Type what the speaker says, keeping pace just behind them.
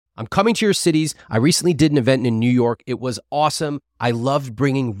I'm coming to your cities. I recently did an event in New York. It was awesome. I loved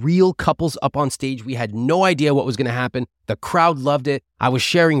bringing real couples up on stage. We had no idea what was going to happen. The crowd loved it. I was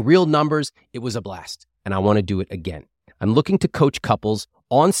sharing real numbers. It was a blast, and I want to do it again. I'm looking to coach couples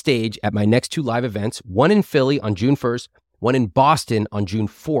on stage at my next 2 live events, one in Philly on June 1st, one in Boston on June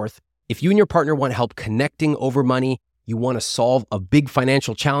 4th. If you and your partner want help connecting over money, you want to solve a big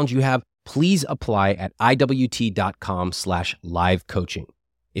financial challenge you have, please apply at iwt.com/live coaching.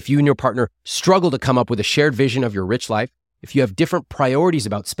 If you and your partner struggle to come up with a shared vision of your rich life, if you have different priorities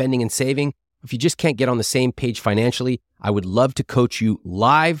about spending and saving, if you just can't get on the same page financially, I would love to coach you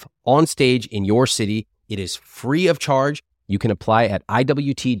live on stage in your city. It is free of charge. You can apply at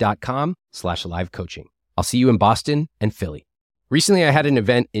iwt.com/live coaching. I'll see you in Boston and Philly. Recently, I had an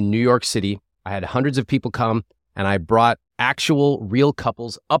event in New York City. I had hundreds of people come, and I brought actual real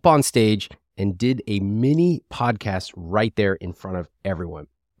couples up on stage and did a mini podcast right there in front of everyone.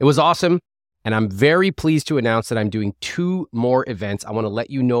 It was awesome, and I'm very pleased to announce that I'm doing 2 more events. I want to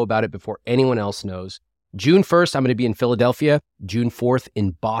let you know about it before anyone else knows. June 1st, I'm going to be in Philadelphia. June 4th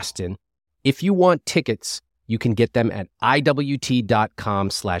in Boston. If you want tickets, you can get them at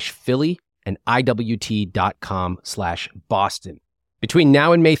iwt.com/Philly and iwt.com/Boston. Between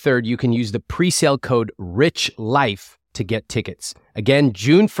now and May 3rd, you can use the pre-sale code RICHLIFE to get tickets. Again,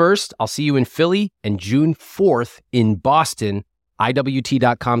 June 1st, I'll see you in Philly, and June 4th in Boston.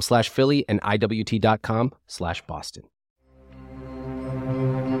 iwt.com/Philly and iwt.com/Boston.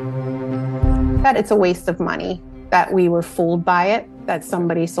 That it's a waste of money, that we were fooled by it, that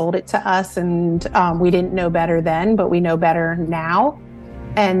somebody sold it to us and we didn't know better then, but we know better now,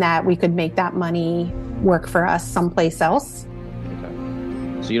 and that we could make that money work for us someplace else.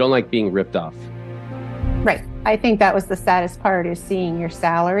 Okay. So you don't like being ripped off? Right. I think that was the saddest part, is seeing your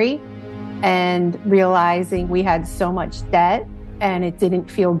salary and realizing we had so much debt and it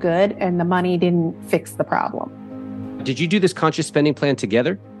didn't feel good and the money didn't fix the problem. Did you do this conscious spending plan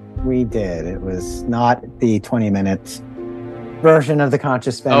together? We did. It was not the 20-minute version of the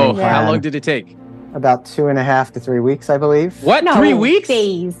conscious spending plan. How long did it take? About 2.5 to 3 weeks, I believe. What? No, 3 weeks?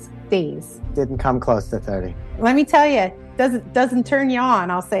 Days. Didn't come close to 30. Let me tell you, doesn't turn you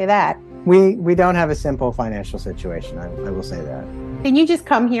on, I'll say that. We don't have a simple financial situation. I will say that. Can you just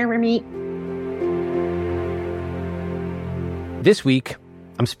come here, Ramit? This week,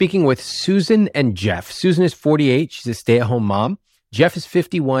 I'm speaking with Susan and Jeff. Susan is 48. She's a stay-at-home mom. Jeff is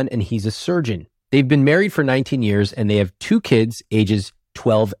 51, and he's a surgeon. They've been married for 19 years, and they have 2 kids, ages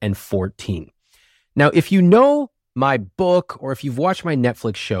 12 and 14. Now, if you know my book or if you've watched my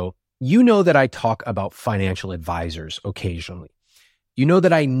Netflix show, you know that I talk about financial advisors occasionally. You know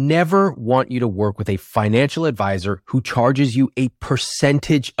that I never want you to work with a financial advisor who charges you a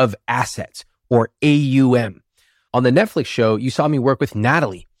percentage of assets, or AUM. On the Netflix show, you saw me work with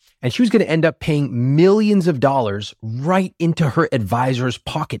Natalie, and she was going to end up paying millions of dollars right into her advisor's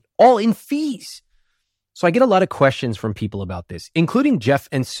pocket, all in fees. So I get a lot of questions from people about this, including Jeff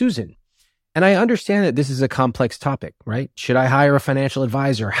and Susan. And I understand that this is a complex topic, right? Should I hire a financial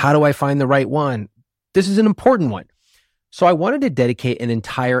advisor? How do I find the right one? This is an important one. So I wanted to dedicate an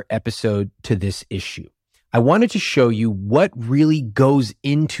entire episode to this issue. I wanted to show you what really goes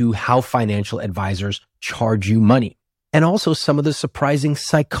into how financial advisors charge you money, and also some of the surprising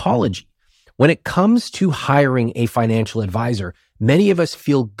psychology. When it comes to hiring a financial advisor, many of us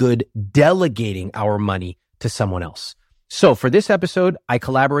feel good delegating our money to someone else. So for this episode, I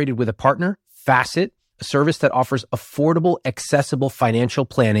collaborated with a partner, Facet, a service that offers affordable, accessible financial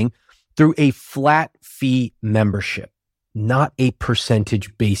planning through a flat fee membership, not a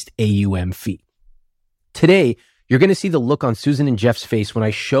percentage-based AUM fee. Today, you're going to see the look on Susan and Jeff's face when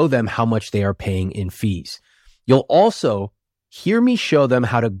I show them how much they are paying in fees. You'll also hear me show them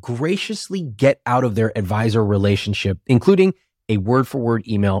how to graciously get out of their advisor relationship, including a word-for-word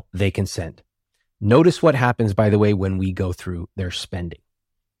email they can send. Notice what happens, by the way, when we go through their spending.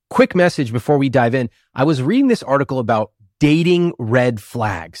 Quick message before we dive in. I was reading this article about dating red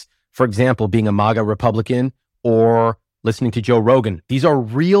flags. For example, being a MAGA Republican or listening to Joe Rogan. These are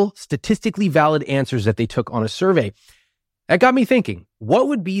real, statistically valid answers that they took on a survey. That got me thinking, what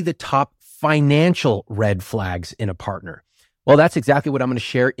would be the top financial red flags in a partner? Well, that's exactly what I'm going to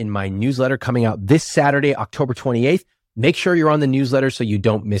share in my newsletter coming out this Saturday, October 28th. Make sure you're on the newsletter so you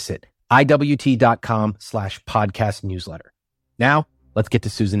don't miss it. iwt.com/podcast newsletter. Now, let's get to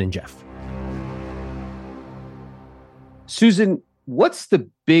Susan and Jeff. Susan, what's the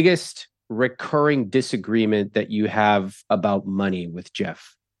biggest recurring disagreement that you have about money with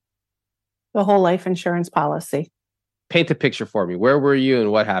Jeff? The whole life insurance policy. Paint a picture for me. Where were you and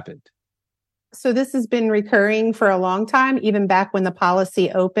what happened? So this has been recurring for a long time, even back when the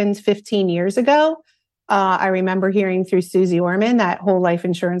policy opened 15 years ago. I remember hearing through Susie Orman that whole life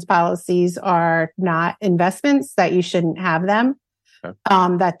insurance policies are not investments, that you shouldn't have them. Okay.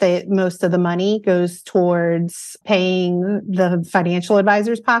 That most of the money goes towards paying the financial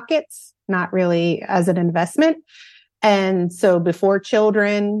advisor's pockets, not really as an investment. And so before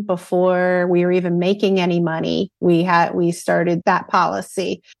children, before we were even making any money, we started that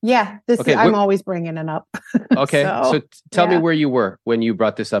policy. Yeah, I'm always bringing it up. Okay. So tell me where you were when you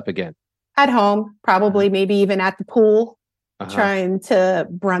brought this up again. At home, probably, maybe even at the pool, trying to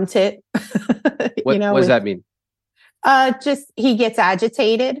brunt it. What does that mean? Just he gets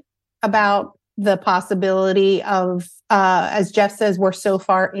agitated about the possibility of, as Jeff says, we're so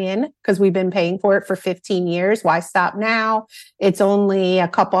far in because we've been paying for it for 15 years. Why stop now? It's only a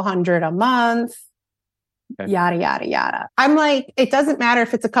couple hundred a month. Okay. Yada, yada, yada. I'm like, it doesn't matter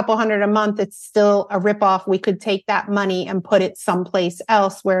if it's a couple hundred a month. It's still a ripoff. We could take that money and put it someplace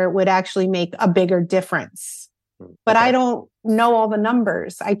else where it would actually make a bigger difference. But I don't know all the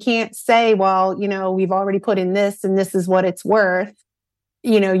numbers. I can't say, well, we've already put in this and this is what it's worth.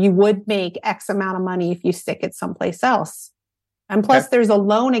 You would make X amount of money if you stick it someplace else. And plus there's a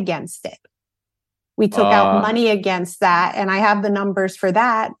loan against it. We took out money against that. And I have the numbers for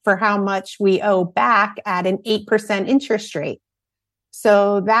that, for how much we owe back at an 8% interest rate.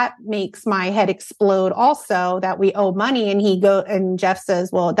 So that makes my head explode also, that we owe money. And Jeff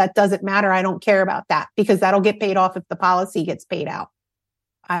says, well, that doesn't matter. I don't care about that because that'll get paid off if the policy gets paid out.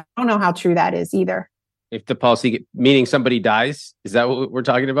 I don't know how true that is either. If the policy, meaning somebody dies, is that what we're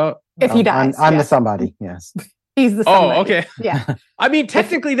talking about? If he dies. I'm the somebody, yes. He's the somebody. Oh, okay. Yeah. I mean,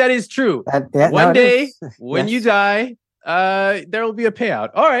 technically that is true. One day when you die, there will be a payout.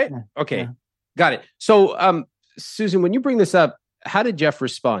 All right. Okay. Yeah. Got it. So, Susan, when you bring this up, how did Jeff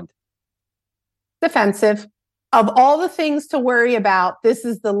respond? Defensive. Of all the things to worry about, this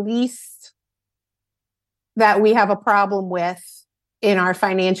is the least that we have a problem with in our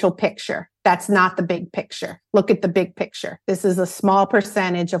financial picture. That's not the big picture. Look at the big picture. This is a small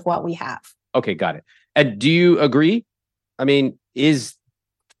percentage of what we have. Okay, got it. And do you agree? I mean, is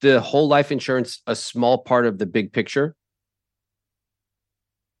the whole life insurance a small part of the big picture?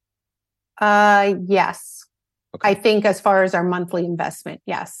 Yes. Okay. I think as far as our monthly investment,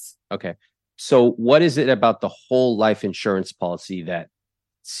 yes. Okay. So what is it about the whole life insurance policy that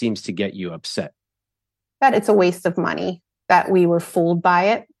seems to get you upset? That it's a waste of money, that we were fooled by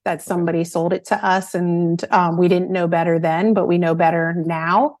it, that somebody sold it to us and we didn't know better then, but we know better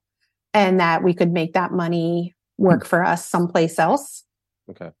now, and that we could make that money work for us someplace else.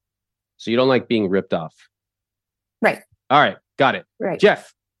 Okay. So you don't like being ripped off. Right. All right. Got it. Right.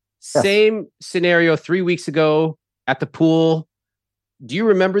 Jeff, same scenario 3 weeks ago at the pool. Do you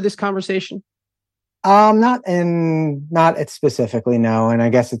remember this conversation? Not specifically, no. And I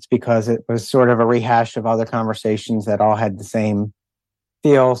guess it's because it was sort of a rehash of other conversations that all had the same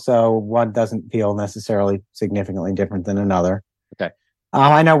feel. So one doesn't feel necessarily significantly different than another. Okay.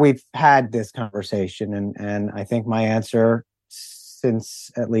 I know we've had this conversation and I think my answer since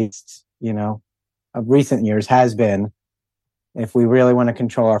at least, of recent years has been, if we really want to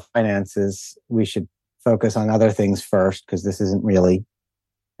control our finances, we should focus on other things first, because this isn't really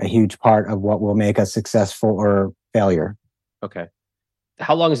a huge part of what will make us successful or failure. Okay.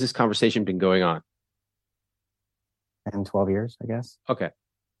 How long has this conversation been going on? 10, 12 years, I guess. Okay.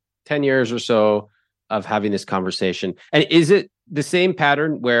 10 years or so of having this conversation. And is it the same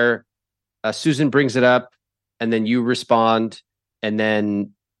pattern where Susan brings it up and then you respond and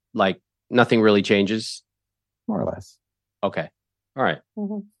then nothing really changes? More or less. Okay. All right.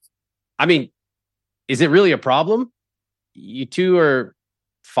 Mm-hmm. I mean, is it really a problem? You two are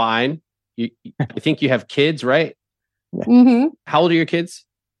fine. I think you have kids, right? Yeah. Mm-hmm. How old are your kids?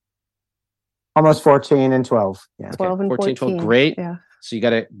 Almost 14 and 12. Yeah. 12 and 14, 14. 12. Great. Yeah. So you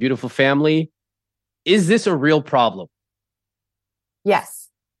got a beautiful family. Is this a real problem? Yes.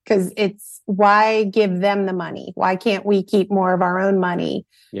 Because it's, why give them the money? Why can't we keep more of our own money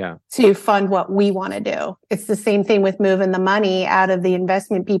to fund what we want to do? It's the same thing with moving the money out of the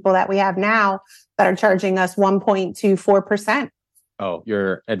investment people that we have now that are charging us 1.24%. Oh,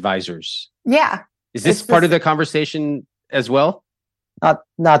 your advisors. Yeah. Is this part of the conversation as well?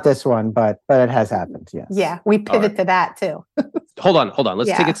 Not this one, but it has happened. Yes. Yeah. We pivot to that too. Hold on.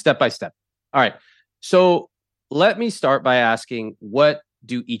 Let's take it step by step. All right. So let me start by asking, what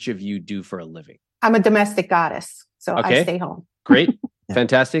do each of you do for a living? I'm a domestic goddess, so I stay home. Great.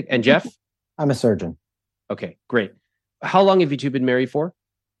 Fantastic. And Jeff? I'm a surgeon. Okay, great. How long have you two been married for?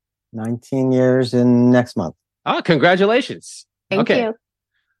 19 years in next month. Congratulations. Thank you.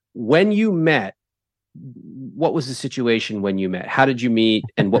 when you met, what was the situation when you met? How did you meet?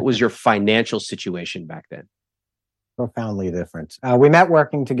 And what was your financial situation back then? Profoundly different. We met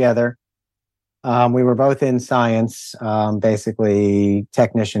working together. We were both in science, basically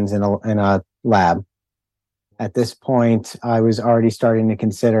technicians in a lab. At this point, I was already starting to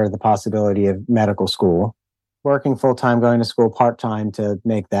consider the possibility of medical school, working full-time, going to school part-time to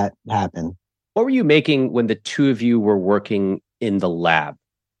make that happen. What were you making when the two of you were working in the lab?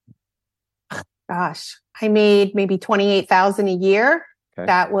 Gosh, I made maybe $28,000 a year. Okay.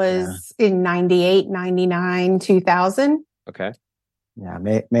 That was in 98, 99, 2000. Okay. Yeah,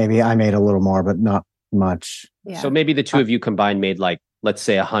 maybe I made a little more, but not much. Yeah. So maybe the two of you combined made like, let's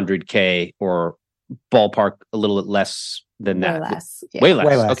say $100K or ballpark a little bit less than that. Way less. Yeah. Way less.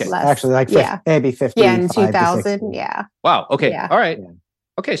 Way less. Okay. Less. Actually, like Yeah. maybe 50. Yeah, in 2000. Yeah. Wow. Okay. Yeah. All right. Yeah.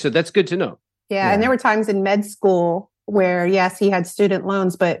 Okay. So that's good to know. Yeah. Yeah. And there were times in med school where, yes, he had student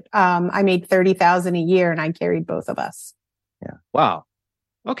loans, but I made $30,000 a year and I carried both of us. Yeah. Wow.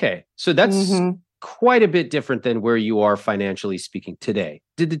 Okay. So that's quite a bit different than where you are financially speaking today.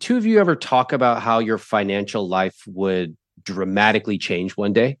 Did the two of you ever talk about how your financial life would dramatically change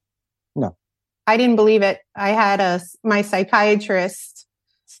one day? No. I didn't believe it. I had my psychiatrist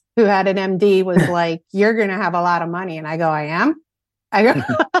who had an MD was like, "You're going to have a lot of money." And I go, "I am?" I go,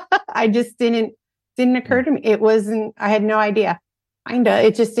 I just didn't occur to me. It wasn't, I had no idea.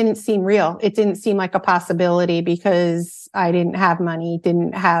 It just didn't seem real. It didn't seem like a possibility because I didn't have money,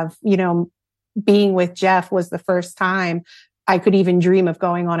 didn't have, being with Jeff was the first time I could even dream of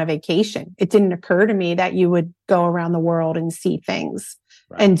going on a vacation. It didn't occur to me that you would go around the world and see things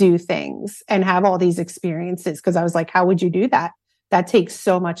and do things and have all these experiences. Cause I was like, how would you do that? That takes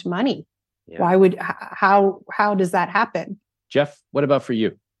so much money. Yeah. How does that happen? Jeff, what about for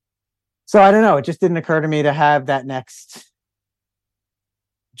you? So I don't know. It just didn't occur to me to have that next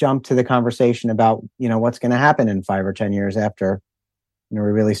jump to the conversation about, what's going to happen in 5 or 10 years after, we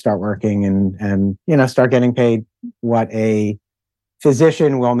really start working and start getting paid what a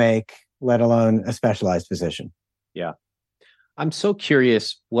physician will make, let alone a specialized physician. Yeah. I'm so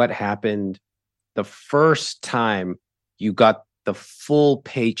curious what happened the first time you got the full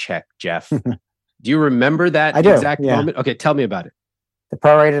paycheck, Jeff. Do you remember that exact moment? Okay, tell me about it. The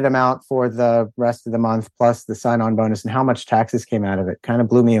prorated amount for the rest of the month plus the sign-on bonus and how much taxes came out of it kind of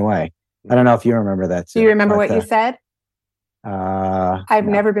blew me away. I don't know if you remember that. Do you remember what you said? I've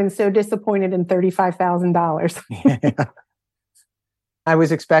no. never been so disappointed in $35,000. Yeah. I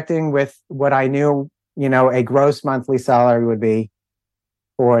was expecting with what I knew, a gross monthly salary would be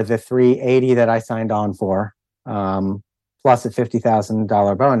for the $380 that I signed on for, plus a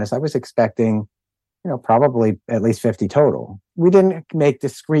 $50,000 bonus. I was expecting, probably at least 50 total. We didn't make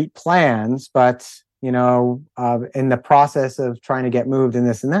discrete plans, but, in the process of trying to get moved and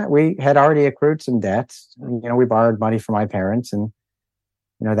this and that, we had already accrued some debts. We borrowed money from my parents and,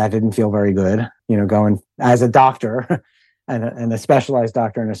 that didn't feel very good, going as a doctor and a specialized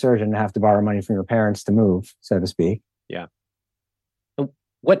doctor and a surgeon to have to borrow money from your parents to move, so to speak. Yeah.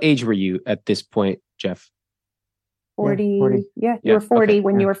 What age were you at this point, Jeff? 40. 40. Yeah, you were 40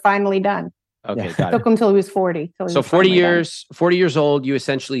 when you were finally done. Okay, It got took it. him till he was 40. So 40 years old, you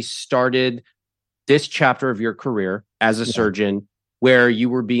essentially started this chapter of your career as a surgeon where you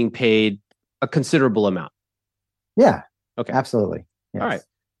were being paid a considerable amount. Yeah. Okay. Absolutely. Yes. All right.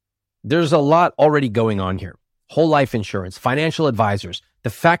 There's a lot already going on here. Whole life insurance, financial advisors, the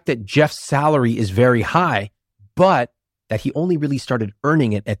fact that Jeff's salary is very high, but that he only really started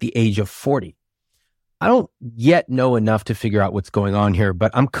earning it at the age of 40. I don't yet know enough to figure out what's going on here,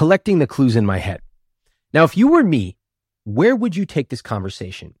 but I'm collecting the clues in my head. Now, if you were me, where would you take this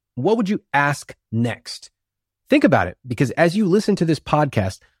conversation? What would you ask next? Think about it, because as you listen to this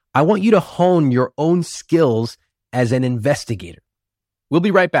podcast, I want you to hone your own skills as an investigator. We'll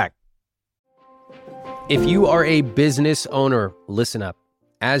be right back. If you are a business owner, listen up.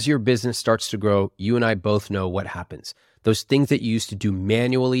 As your business starts to grow, you and I both know what happens. Those things that you used to do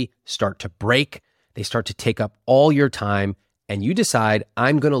manually start to break. They start to take up all your time, and you decide,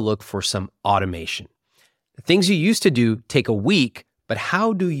 I'm going to look for some automation. The things you used to do take a week, but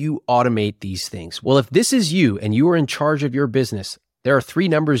how do you automate these things? Well, if this is you and you are in charge of your business, there are 3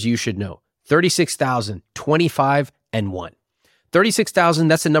 numbers you should know: 36,000, 25, and 1. 36,000,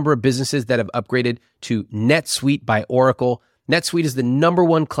 that's the number of businesses that have upgraded to NetSuite by Oracle. NetSuite is the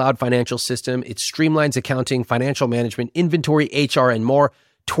 #1 cloud financial system. It streamlines accounting, financial management, inventory, HR, and more.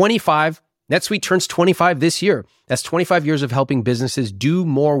 25, NetSuite turns 25 this year. That's 25 years of helping businesses do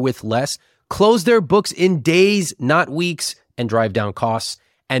more with less, close their books in days, not weeks, and drive down costs.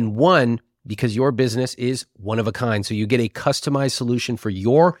 And 1, because your business is one of a kind. So you get a customized solution for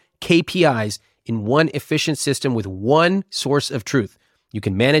your KPIs in one efficient system with one source of truth. You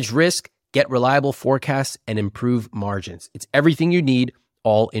can manage risk, get reliable forecasts, and improve margins. It's everything you need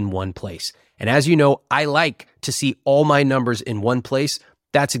all in one place. And as you know, I like to see all my numbers in one place.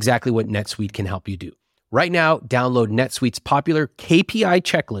 That's exactly what NetSuite can help you do. Right now, download NetSuite's popular KPI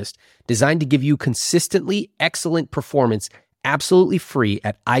checklist designed to give you consistently excellent performance absolutely free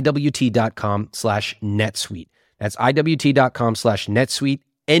at iwt.com/netsuite. That's iwt.com/netsuite,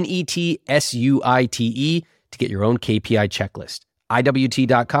 NETSUITE, to get your own KPI checklist.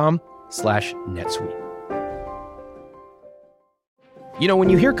 iwt.com/netsuite. You know, when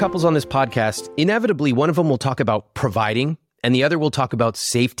you hear couples on this podcast, inevitably one of them will talk about providing and the other will talk about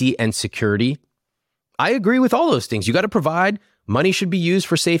safety and security. I agree with all those things. You got to provide. Money should be used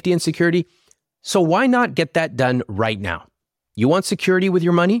for safety and security. So why not get that done right now? You want security with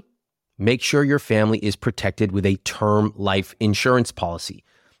your money? Make sure your family is protected with a term life insurance policy.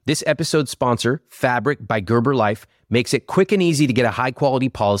 This episode's sponsor, Fabric by Gerber Life, makes it quick and easy to get a high-quality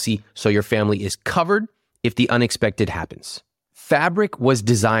policy so your family is covered if the unexpected happens. Fabric was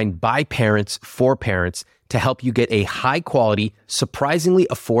designed by parents for parents to help you get a high-quality, surprisingly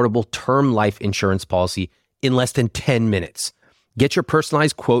affordable term life insurance policy in less than 10 minutes. Get your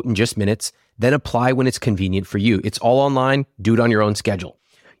personalized quote in just minutes, then apply when it's convenient for you. It's all online. Do it on your own schedule.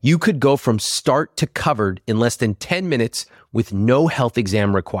 You could go from start to covered in less than 10 minutes with no health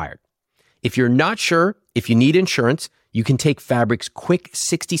exam required. If you're not sure if you need insurance, you can take Fabric's quick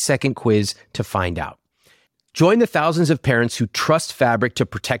 60-second quiz to find out. Join the thousands of parents who trust Fabric to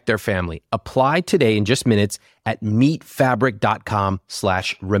protect their family. Apply today in just minutes at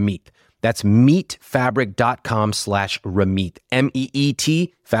meetfabric.com/Ramit. That's meetfabric.com/Ramit.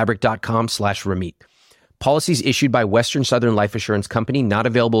 MEET, fabric.com/Ramit. Policies issued by Western Southern Life Assurance Company, not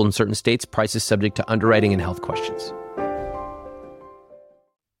available in certain states. Prices subject to underwriting and health questions.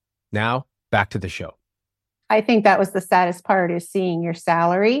 Now, back to the show. I think that was the saddest part, is seeing your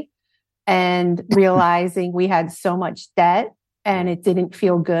salary and realizing we had so much debt and it didn't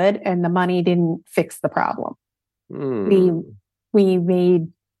feel good and the money didn't fix the problem. We made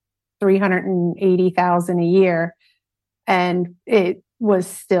 $380,000 a year and it was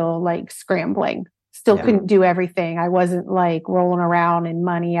still like scrambling. Still couldn't do everything. I wasn't like rolling around in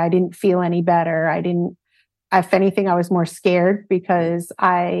money. I didn't feel any better. If anything, I was more scared because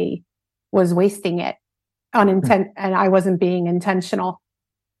I was wasting it and I wasn't being intentional.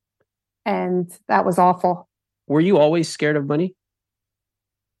 And that was awful. Were you always scared of money?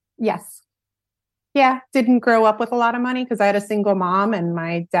 Yes. Yeah. Didn't grow up with a lot of money because I had a single mom and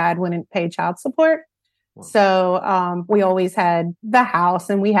my dad wouldn't pay child support. Wow. So we always had the house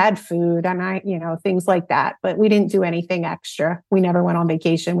and we had food and things like that, but we didn't do anything extra. We never went on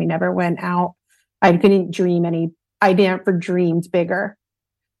vacation. We never went out. I never dreamed bigger.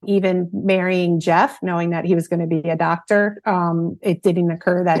 Even marrying Jeff, knowing that he was going to be a doctor, it didn't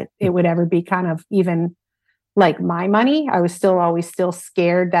occur that it would ever be kind of even like my money. I was always still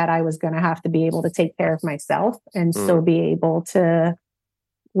scared that I was going to have to be able to take care of myself and still be able to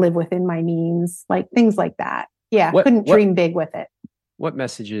live within my means, like things like that. Yeah. Couldn't dream big with it. What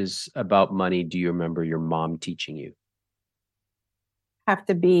messages about money do you remember your mom teaching you? Have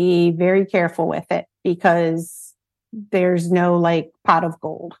to be very careful with it because there's no like pot of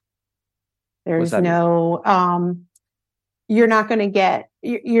gold. There's no, you're not going to get,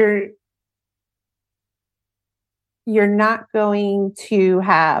 you're not going to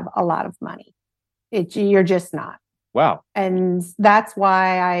have a lot of money. You're just not. Wow. And that's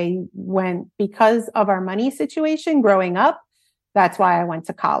why I went, because of our money situation growing up, that's why I went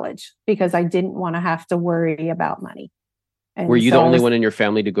to college, because I didn't want to have to worry about money. And were you the only one in your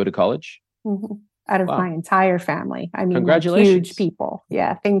family to go to college? Mm-hmm. Out of my entire family. I mean, congratulations. Huge people.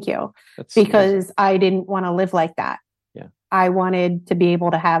 Yeah. Thank you. Because amazing. I didn't want to live like that. Yeah. I wanted to be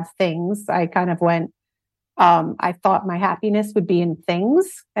able to have things. I kind of went, I thought my happiness would be in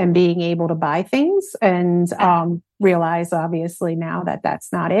things and being able to buy things, and realize obviously now that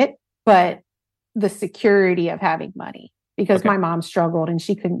that's not it, but the security of having money, because my mom struggled and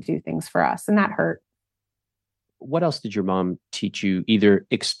she couldn't do things for us, and that hurt. What else did your mom teach you, either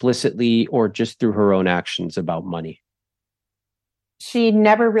explicitly or just through her own actions, about money? She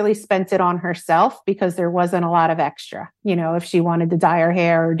never really spent it on herself because there wasn't a lot of extra. If she wanted to dye her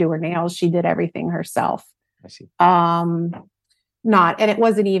hair or do her nails, she did everything herself. I see. And it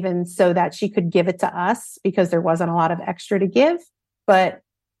wasn't even so that she could give it to us because there wasn't a lot of extra to give. But,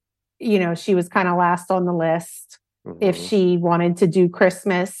 she was kind of last on the list. Mm-hmm. If she wanted to do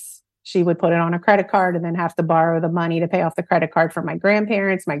Christmas, She would put it on a credit card and then have to borrow the money to pay off the credit card from my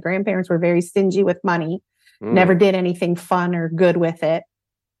grandparents. My grandparents were very stingy with money, never did anything fun or good with it.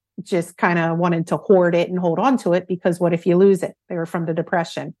 Just kind of wanted to hoard it and hold on to it because what if you lose it? They were from the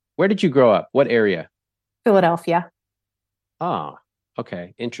Depression. Where did you grow up? What area? Philadelphia. Ah,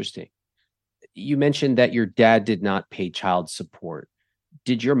 okay. Interesting. You mentioned that your dad did not pay child support.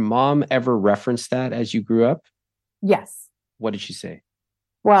 Did your mom ever reference that as you grew up? Yes. What did she say?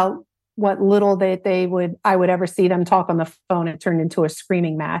 Well, what little that I would ever see them talk on the phone, it turned into a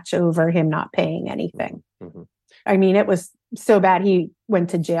screaming match over him not paying anything. Mm-hmm. I mean, it was so bad. He went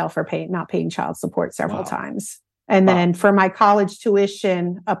to jail for not paying child support several times. And then for my college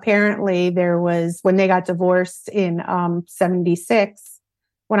tuition, apparently there was, when they got divorced in 76,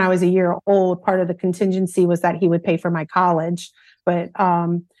 when I was a year old, part of the contingency was that he would pay for my college, but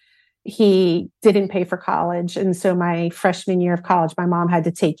he didn't pay for college. And so my freshman year of college, my mom had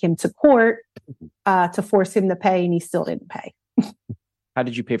to take him to court to force him to pay, and he still didn't pay. How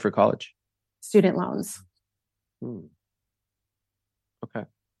did you pay for college? Student loans. Okay.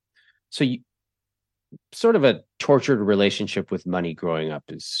 So you sort of a tortured relationship with money growing up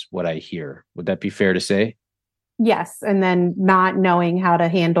is what I hear. Would that be fair to say? Yes. And then not knowing how to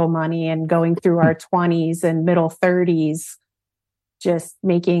handle money and going through our 20s and middle 30s, just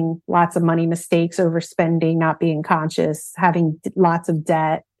making lots of money mistakes, overspending, not being conscious, having lots of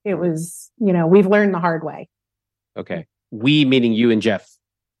debt. It was, we've learned the hard way. Okay. We meaning you and Jeff.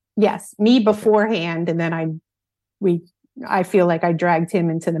 Yes. Me beforehand. And then I feel like I dragged him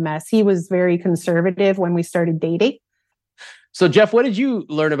into the mess. He was very conservative when we started dating. So Jeff, what did you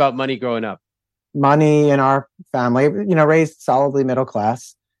learn about money growing up? Money in our family, raised solidly middle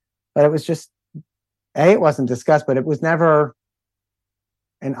class, but it was just, it wasn't discussed, but it was never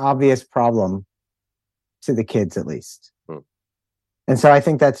an obvious problem to the kids, at least. And so I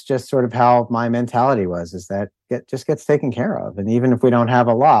think that's just sort of how my mentality was, is that it just gets taken care of. And even if we don't have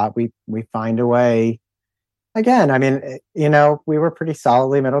a lot, we find a way. Again, I mean, we were pretty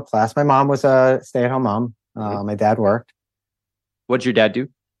solidly middle class. My mom was a stay-at-home mom. My dad worked. What did your dad do?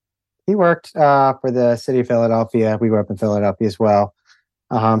 He worked for the city of Philadelphia. We grew up in Philadelphia as well,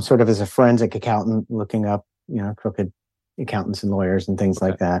 sort of as a forensic accountant, looking up, crooked accountants and lawyers and things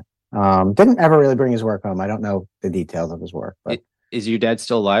like that. Didn't ever really bring his work home. I don't know the details of his work. But is your dad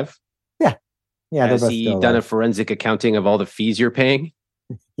still alive? Yeah. Has he done a forensic accounting of all the fees you're paying?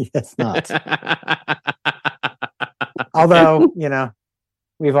 Yes, not. Although,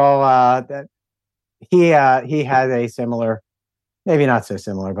 we've all he had a similar, maybe not so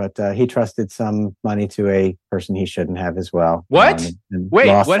similar, but he trusted some money to a person he shouldn't have as well. What?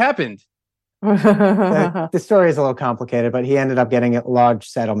 Wait, what happened? The story is a little complicated, but he ended up getting a large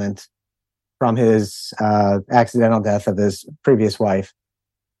settlement from his accidental death of his previous wife,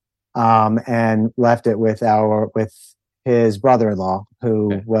 and left it with his brother-in-law,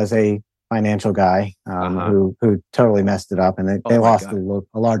 who was a financial guy, who totally messed it up, and they lost a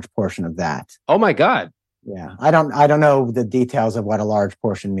large portion of that. Oh my God! Yeah, I don't know the details of what a large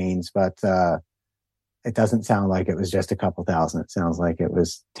portion means, but it doesn't sound like it was just a couple thousand. It sounds like it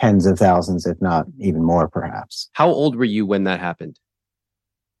was tens of thousands, if not even more, perhaps. How old were you when that happened?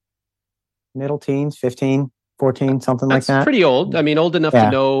 Middle teens, 15, 14, something like that. That's pretty old. I mean, old enough to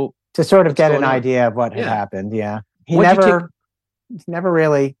know. To sort of get an idea of what had happened. Yeah. He never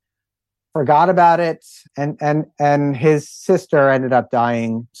really forgot about it. And his sister ended up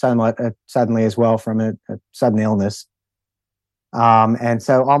dying somewhat suddenly as well from a sudden illness. And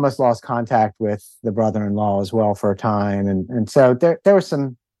so almost lost contact with the brother-in-law as well for a time. And so there was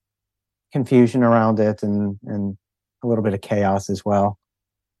some confusion around it and a little bit of chaos as well.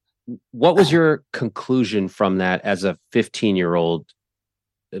 What was your conclusion from that as a 15-year-old,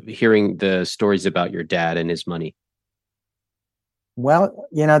 hearing the stories about your dad and his money? Well,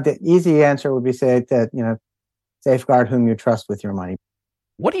 the easy answer would be say that, safeguard whom you trust with your money.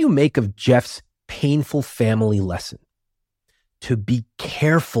 What do you make of Jeff's painful family lesson? To be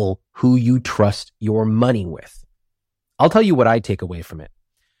careful who you trust your money with. I'll tell you what I take away from it.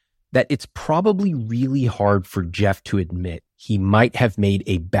 That it's probably really hard for Jeff to admit he might have made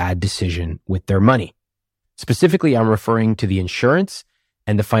a bad decision with their money. Specifically, I'm referring to the insurance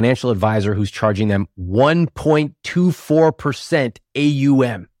and the financial advisor who's charging them 1.24%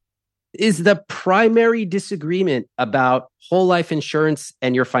 AUM. Is the primary disagreement about whole life insurance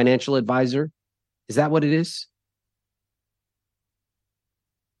and your financial advisor? Is that what it is?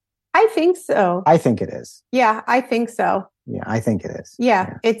 I think so. I think it is. Yeah, I think so. Yeah, I think it is.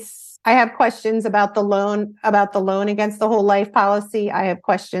 Yeah. I have questions about the loan against the whole life policy. I have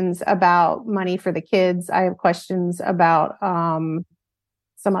questions about money for the kids. I have questions about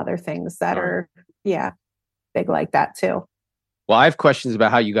some other things that All are, big like that too. Well, I have questions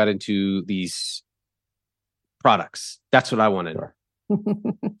about how you got into these products. That's what I wanted. Sure.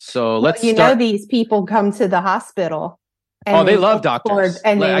 So let's You start. know, these people come to the hospital. Oh, they love look doctors.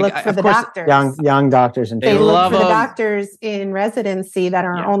 And they Like, look for of the course, doctors. Young doctors and They They look love for the them. doctors in residency that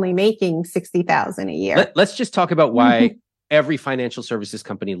are Yeah. only making $60,000 a year. Let's just talk about why every financial services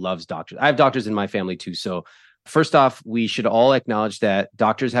company loves doctors. I have doctors in my family too. So first off, we should all acknowledge that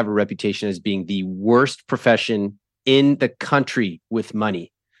doctors have a reputation as being the worst profession in the country with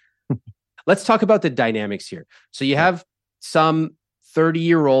money. Let's talk about the dynamics here. So you have some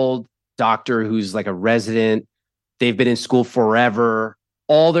 30-year-old doctor who's like a resident. They've been in school forever.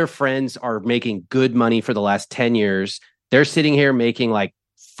 All their friends are making good money for the last 10 years. They're sitting here making like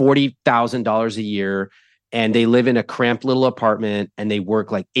 $40,000 a year, and they live in a cramped little apartment and they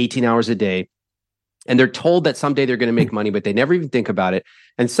work like 18 hours a day. And they're told that someday they're going to make money, but they never even think about it.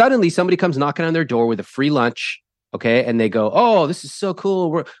 And suddenly somebody comes knocking on their door with a free lunch. Okay. And they go, oh, this is so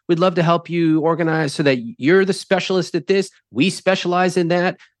cool. We'd love to help you organize so that you're the specialist at this. We specialize in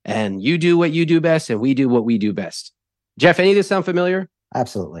that. And you do what you do best, and we do what we do best. Jeff, any of this sound familiar?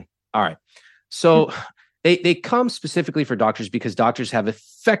 Absolutely. All right. So they come specifically for doctors because doctors have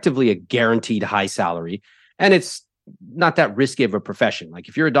effectively a guaranteed high salary. And it's not that risky of a profession. Like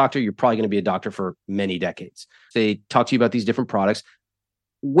if you're a doctor, you're probably going to be a doctor for many decades. They talk to you about these different products.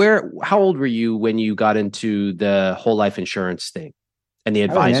 How old were you when you got into the whole life insurance thing and the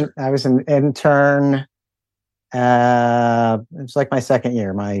advisor? I was an intern. It was like my second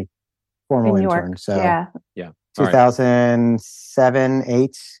year, my formal In New intern. York. So Yeah. 2007,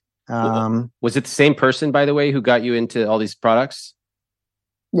 8. Was it the same person, by the way, who got you into all these products?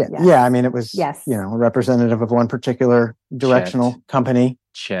 Yeah. Yes. Yeah. I mean, it was, Yes. a representative of one particular directional company.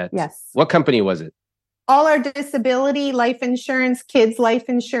 Chet. Yes. What company was it? All our disability, life insurance, kids' life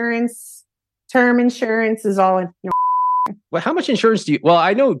insurance, term insurance is all in. Well, how much insurance do you? Well,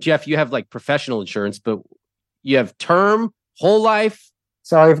 I know, Jeff, you have like professional insurance, but you have term, whole life.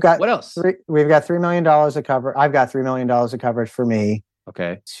 So we've got What else? We've got $3 million of cover. I've got $3 million of coverage for me.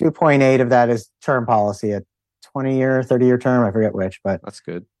 Okay, 2.8 of that is term policy, a 20-year, 30-year term. I forget which, but that's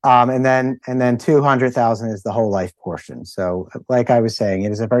good. and then 200,000 is the whole life portion. So, like I was saying,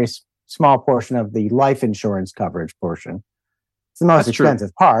 it is a very small portion of the life insurance coverage portion. It's the most That's true.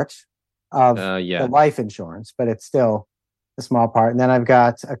 expensive part of Yeah. the life insurance, but it's still a small part. And then I've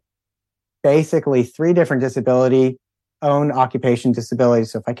got basically 3 different own occupation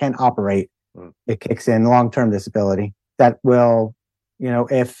disabilities. So if I can't operate, it kicks in long-term disability that will,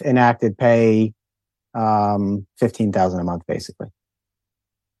 if enacted, pay $15,000 a month, basically.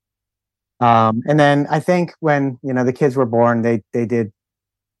 And then I think when, the kids were born, they did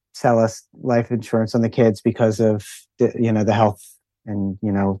sell us life insurance on the kids because of the health and,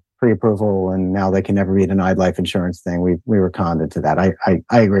 pre-approval, and now they can never be denied life insurance thing. We were conned into that. I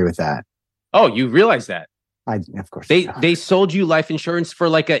agree with that. Oh, you realize that? Of course. They sold you life insurance for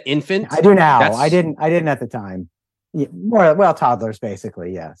like an infant? I do now. I didn't at the time. Yeah, toddlers,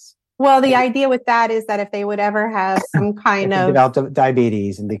 basically. Yes. Well, the idea with that is that if they would ever have some kind of develop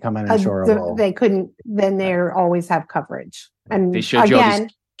diabetes and become uninsurable, they couldn't. Then they always have coverage. And they showed you all these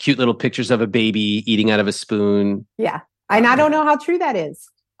cute little pictures of a baby eating out of a spoon. Yeah, and I don't know how true that is.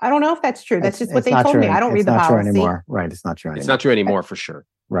 I don't know if that's true. That's just what they told me. I don't read the policy anymore. Right? It's not true anymore. It's not true anymore for sure.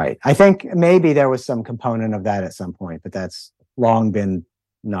 Right. I think maybe there was some component of that at some point, but that's long been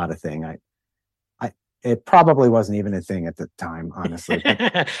not a thing. It probably wasn't even a thing at the time, honestly.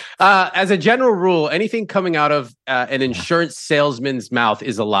 As a general rule, anything coming out of an insurance salesman's mouth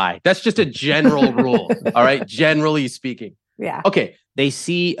is a lie. That's just a general rule. All right. Generally speaking. Yeah. Okay. They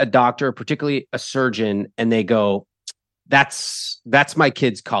see a doctor, particularly a surgeon, and they go, that's my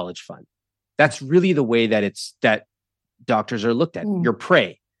kid's college fund. That's really the way that doctors are looked at. Your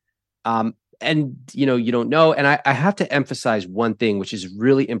prey. And you don't know. And I have to emphasize one thing, which is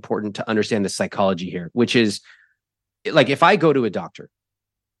really important to understand the psychology here, which is like, if I go to a doctor,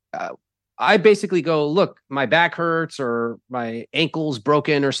 I basically go, look, my back hurts or my ankle's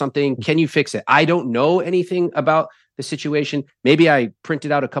broken or something. Can you fix it? I don't know anything about the situation. Maybe I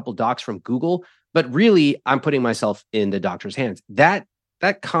printed out a couple docs from Google, but really I'm putting myself in the doctor's hands. That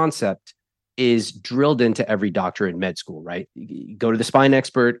concept is drilled into every doctor in med school, right? You go to the spine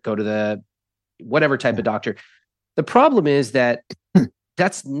expert, go to the whatever type of doctor. The problem is that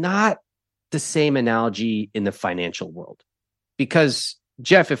that's not the same analogy in the financial world. Because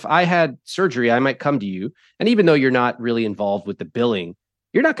Jeff, if I had surgery, I might come to you. And even though you're not really involved with the billing,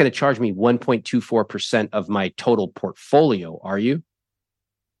 you're not going to charge me 1.24% of my total portfolio, are you?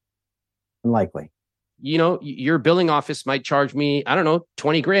 Unlikely. your billing office might charge me, I don't know,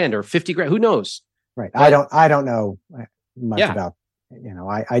 20 grand or 50 grand. Who knows? Right. But I don't know much about,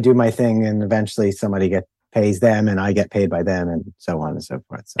 I do my thing and eventually somebody pays them and I get paid by them and so on and so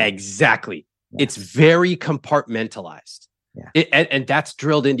forth. So. Exactly. Yeah. It's very compartmentalized. Yeah. And that's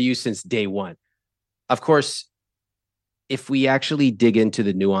drilled into you since day one. Of course, if we actually dig into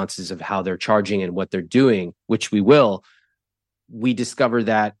the nuances of how they're charging and what they're doing, which we will, we discover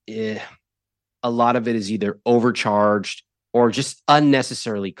that a lot of it is either overcharged or just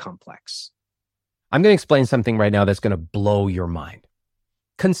unnecessarily complex. I'm going to explain something right now that's going to blow your mind.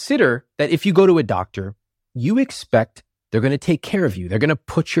 Consider that if you go to a doctor, you expect they're going to take care of you. They're going to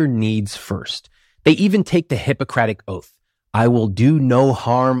put your needs first. They even take the Hippocratic Oath. I will do no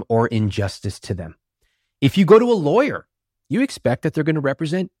harm or injustice to them. If you go to a lawyer, you expect that they're going to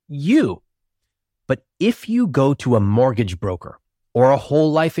represent you. But if you go to a mortgage broker or a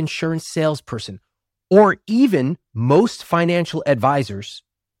whole life insurance salesperson, or even most financial advisors,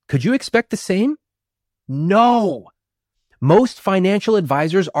 could you expect the same? No. Most financial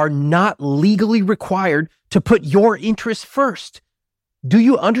advisors are not legally required to put your interests first. Do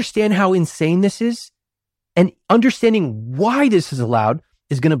you understand how insane this is? And understanding why this is allowed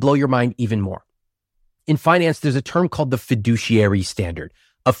is going to blow your mind even more. In finance, there's a term called the fiduciary standard.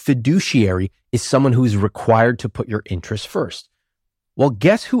 A fiduciary is someone who is required to put your interests first. Well,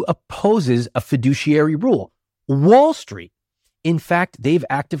 guess who opposes a fiduciary rule? Wall Street. In fact, they've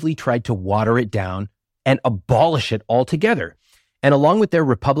actively tried to water it down and abolish it altogether. And along with their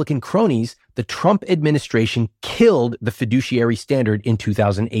Republican cronies, the Trump administration killed the fiduciary standard in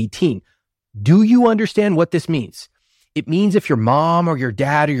 2018. Do you understand what this means? It means if your mom or your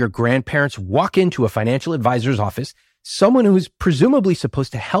dad or your grandparents walk into a financial advisor's office, someone who's presumably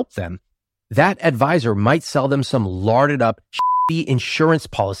supposed to help them, that advisor might sell them some larded up shitty insurance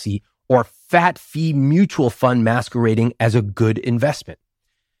policy or fat fee mutual fund masquerading as a good investment.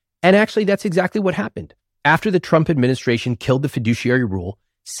 And actually, that's exactly what happened. After the Trump administration killed the fiduciary rule,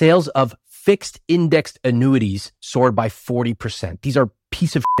 sales of fixed indexed annuities soared by 40%. These are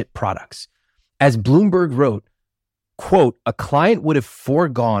piece of shit products. As Bloomberg wrote, quote, a client would have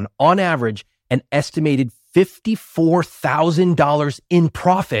foregone on average an estimated $54,000 in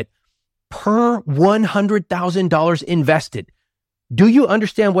profit per $100,000 invested. Do you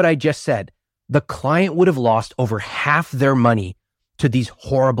understand what I just said? The client would have lost over half their money to these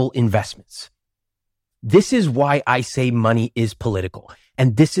horrible investments. This is why I say money is political.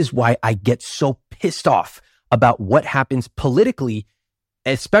 And this is why I get so pissed off about what happens politically,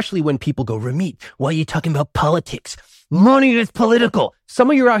 especially when people go, Ramit, why are you talking about politics? Money is political.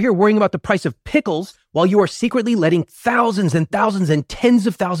 Some of you are out here worrying about the price of pickles while you are secretly letting thousands and thousands and tens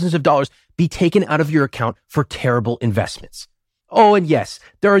of thousands of dollars be taken out of your account for terrible investments. Oh, and yes,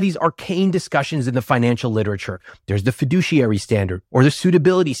 there are these arcane discussions in the financial literature. There's the fiduciary standard or the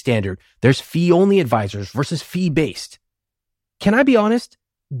suitability standard. There's fee-only advisors versus fee-based. Can I be honest?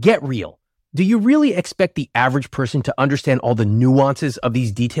 Get real. Do you really expect the average person to understand all the nuances of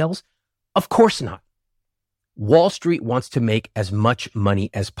these details? Of course not. Wall Street wants to make as much money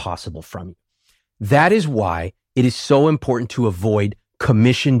as possible from you. That is why it is so important to avoid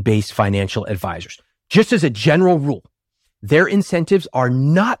commission-based financial advisors. Just as a general rule, their incentives are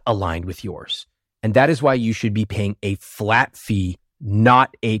not aligned with yours. And that is why you should be paying a flat fee,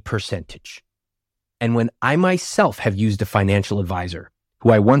 not a percentage. And when I myself have used a financial advisor who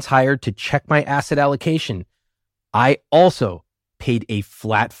I once hired to check my asset allocation, I also paid a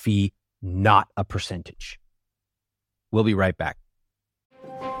flat fee, not a percentage. We'll be right back.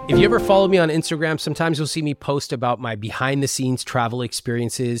 If you ever follow me on Instagram, sometimes you'll see me post about my behind the scenes travel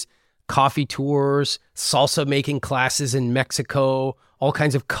experiences, coffee tours, salsa making classes in Mexico, all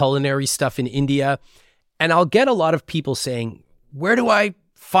kinds of culinary stuff in India. And I'll get a lot of people saying, where do I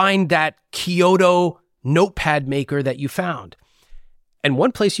find that Kyoto notepad maker that you found? And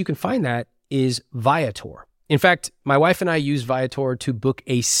one place you can find that is Viator. In fact, my wife and I used Viator to book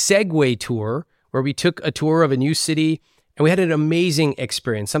a Segway tour where we took a tour of a new city and we had an amazing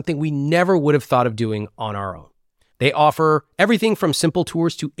experience, something we never would have thought of doing on our own. They offer everything from simple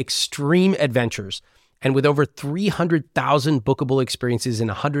tours to extreme adventures. And with over 300,000 bookable experiences in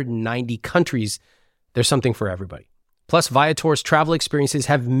 190 countries, there's something for everybody. Plus, Viator's travel experiences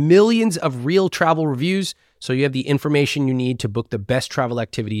have millions of real travel reviews, so you have the information you need to book the best travel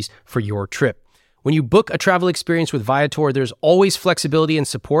activities for your trip. When you book a travel experience with Viator, there's always flexibility and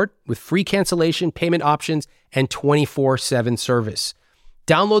support with free cancellation, payment options, and 24/7 service.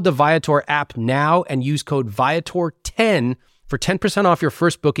 Download the Viator app now and use code Viator10 for 10% off your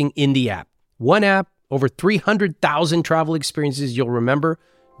first booking in the app. One app, over 300,000 travel experiences you'll remember.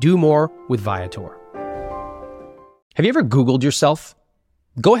 Do more with Viator. Have you ever Googled yourself?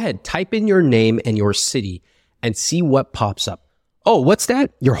 Go ahead, type in your name and your city and see what pops up. Oh, what's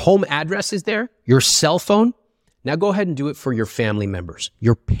that? Your home address is there? Your cell phone? Now go ahead and do it for your family members,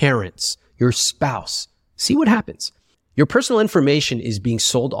 your parents, your spouse. See what happens. Your personal information is being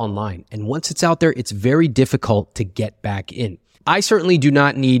sold online, and once it's out there, it's very difficult to get back in. I certainly do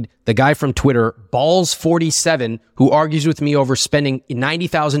not need the guy from Twitter, Balls47, who argues with me over spending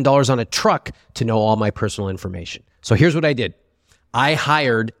 $90,000 on a truck to know all my personal information. So here's what I did. I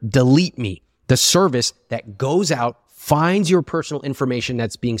hired Delete Me, the service that goes out, finds your personal information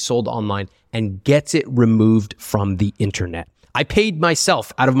that's being sold online, and gets it removed from the internet. I paid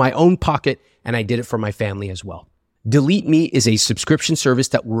myself out of my own pocket, and I did it for my family as well. Delete Me is a subscription service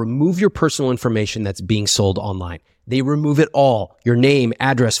that will remove your personal information that's being sold online. They remove it all, your name,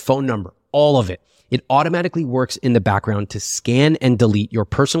 address, phone number, all of it. It automatically works in the background to scan and delete your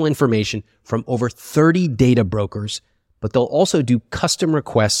personal information from over 30 data brokers, but they'll also do custom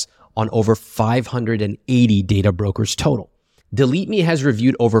requests on over 580 data brokers total. Delete Me has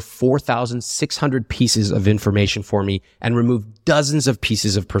reviewed over 4,600 pieces of information for me and removed dozens of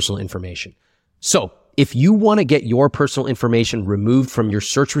pieces of personal information. So if you want to get your personal information removed from your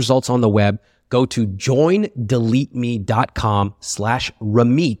search results on the web, go to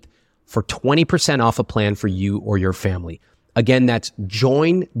joindeleteme.com/Ramit for 20% off a plan for you or your family. Again, that's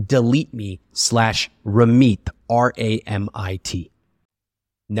joindeleteme/Ramit, RAMIT.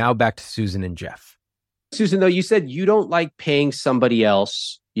 Now back to Susan and Jeff. Susan, though, you said you don't like paying somebody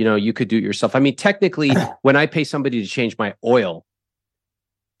else. You know, you could do it yourself. I mean, technically, when I pay somebody to change my oil,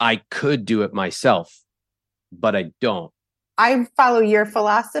 I could do it myself, but I don't. I follow your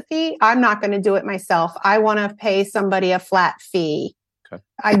philosophy. I'm not going to do it myself. I want to pay somebody a flat fee. Okay.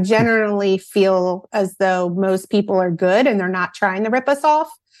 I generally feel as though most people are good and they're not trying to rip us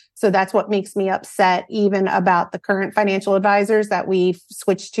off. So that's what makes me upset even about the current financial advisors that we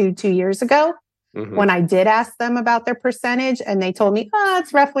switched to 2 years ago. Mm-hmm. When I did ask them about their percentage and they told me,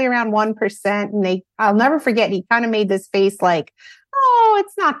 it's roughly around 1%. And I'll never forget, he kind of made this face like, oh,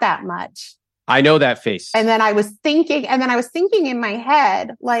 it's not that much. I know that face. And then I was thinking in my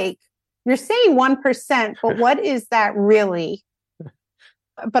head, like, you're saying 1%, but what is that really?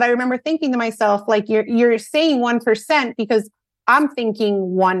 But I remember thinking to myself, like, you're saying 1% because I'm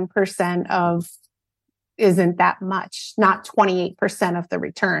thinking 1% of isn't that much, not 28% of the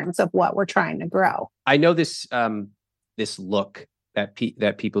returns of what we're trying to grow. I know this this look that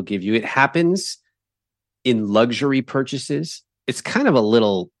people give you. It happens in luxury purchases. It's kind of a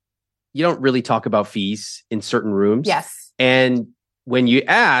little, you don't really talk about fees in certain rooms. Yes. And when you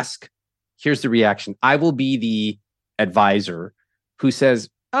ask, here's the reaction. I will be the advisor who says,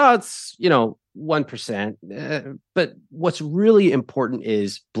 it's, 1%. But what's really important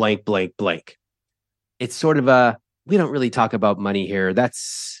is blank, blank, blank. It's sort of we don't really talk about money here.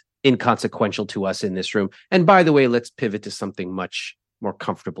 That's inconsequential to us in this room. And by the way, let's pivot to something much more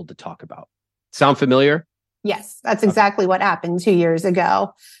comfortable to talk about. Sound familiar? Yes, that's exactly what happened 2 years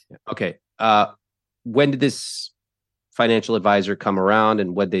ago. Okay. When did this financial advisor come around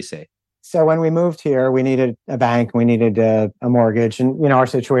and what did they say? So when we moved here, we needed a bank, we needed a mortgage. And, our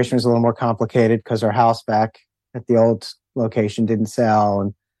situation was a little more complicated because our house back at the old location didn't sell.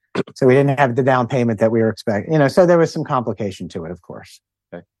 And so we didn't have the down payment that we were expecting. So there was some complication to it, of course.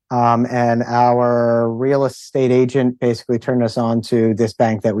 Okay. And our real estate agent basically turned us on to this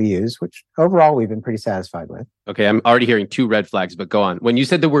bank that we use, which overall we've been pretty satisfied with. Okay, I'm already hearing 2 red flags, but go on. When you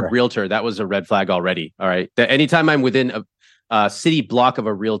said the word realtor, that was a red flag already. All right. Anytime I'm within a city block of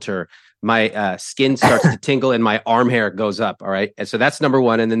a realtor, my skin starts to tingle and my arm hair goes up. All right. And so that's number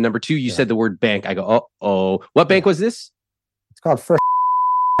 1. And then number 2, you said the word bank. I go, oh. What bank was this? It's called First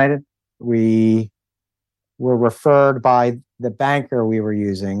United. We were referred by the banker we were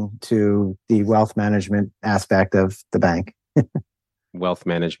using to the wealth management aspect of the bank. Wealth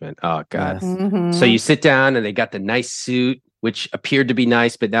management. Oh, God. Yes. Mm-hmm. So you sit down and they got the nice suit, which appeared to be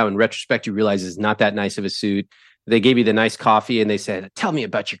nice, but now in retrospect, you realize it's not that nice of a suit. They gave you the nice coffee and they said, tell me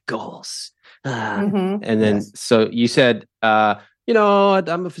about your goals. And then, so you said, I'm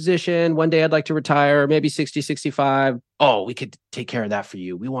a physician. One day I'd like to retire, maybe 60, 65. Oh, we could take care of that for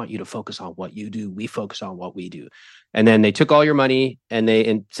you. We want you to focus on what you do. We focus on what we do. And then they took all your money and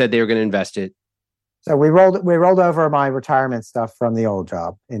said they were going to invest it. So we rolled over my retirement stuff from the old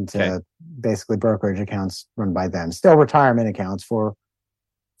job into basically brokerage accounts run by them. Still retirement accounts for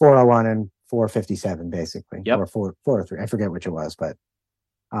 401 and 457, basically. Yep. Or 403. I forget which it was, but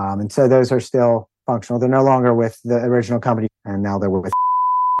and so those are still functional. They're no longer with the original company, and now they're with.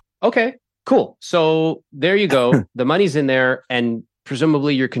 Okay, cool. So there you go. The money's in there, and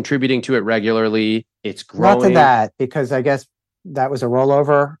presumably you're contributing to it regularly. It's growing. Not to that, because I guess that was a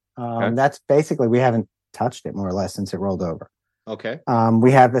rollover. Okay. That's basically, we haven't touched it more or less since it rolled over. Okay.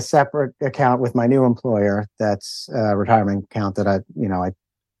 We have a separate account with my new employer. That's a retirement account that I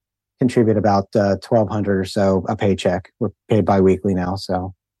contribute about $1,200 or so a paycheck. We're paid biweekly now,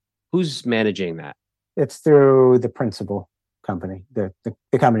 so Who's managing that? it's through the principal company, the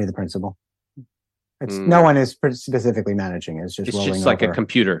company of the principal. It's no one is specifically managing it. It's just It's rolling just like over. a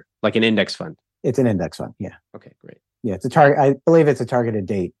computer, like an index fund. It's an index fund. Yeah, Okay, great. yeah. It's a target. I believe it's a targeted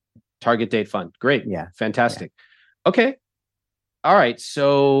date. Target date fund. Great. Yeah, Fantastic. Okay. All right.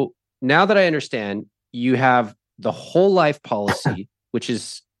 So now that I understand, you have the whole life policy, which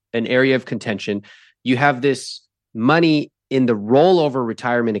is an area of contention. You have this money in the rollover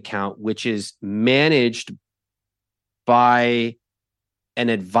retirement account, which is managed by an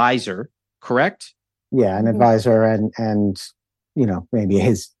advisor, correct? yeah. An advisor and maybe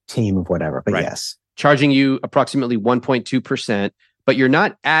his team of whatever. But Right. yes, Charging you approximately 1.2%, but you're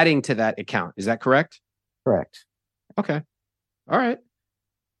not adding to that account. Is that correct? correct. Okay. All right.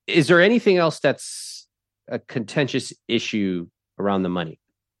 Is there anything else that's a contentious issue around the money?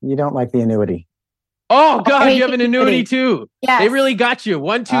 You don't like the annuity. Oh God, hate you have the an annuity annuity. too. Yes. They really got you.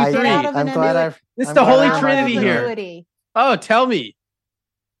 1, 2, I- 3. Get out of I'm an glad annuity. This is I'm the glad holy I remembered trinity that. here. Annuity. Oh, tell me.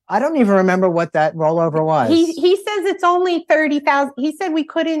 I don't even remember what that rollover was. He says it's only 30,000. He said we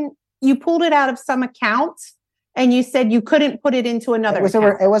couldn't. You pulled it out of some account, and you said you couldn't put it into another It was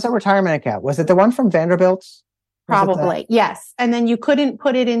account. it was a retirement account. Was it the one from Vanderbilt's? Was it that? Probably, yes. And then you couldn't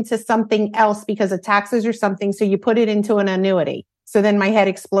put it into something else because of taxes or something. So you put it into an annuity. So then my head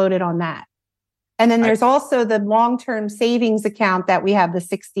exploded on that. And then there's also the long-term savings account that we have the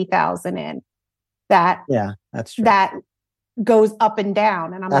 60,000 in that Yeah, that's true. that goes up and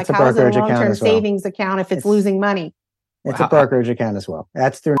down. And I'm That's like, a how is it a brokerage account long-term as well. savings account if it's It's- losing money? It's Wow. a brokerage account as well.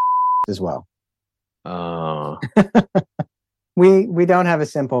 That's through as well. Oh, We don't have a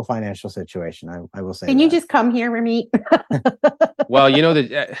simple financial situation. I will say. Can you that. just come here, Ramit? well,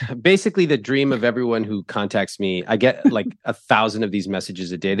 basically the dream of everyone who contacts me, I get like 1,000 of these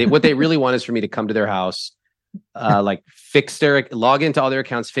messages a day. What they really want is for me to come to their house, like log into all their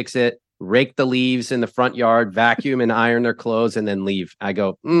accounts, fix it, rake the leaves in the front yard, vacuum and iron their clothes, and then leave. I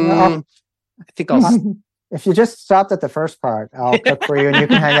go, Well, I think I'll. If you just stopped at the first part, I'll cook for you, and you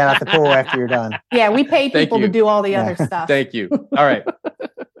can hang out at the pool after you're done. Yeah, we pay Thank people you. to do all the Yeah. other stuff. Thank you. All right.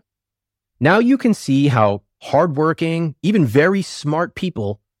 Now you can see how hardworking, even very smart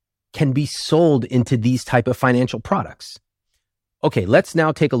people can be sold into these type of financial products. Okay, let's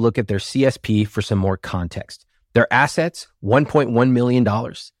now take a look at their CSP for some more context. Their assets, $1.1 million.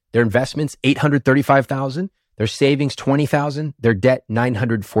 Their investments, $835,000. Their savings, $20,000. Their debt,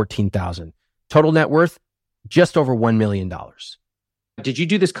 $914,000. Total net worth, just over $1 million. Did you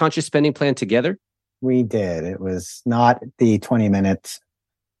do this conscious spending plan together? We did. It was not the 20-minute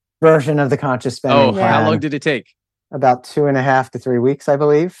version of the conscious spending Oh, plan. how long did it take? About 2.5 to 3 weeks, I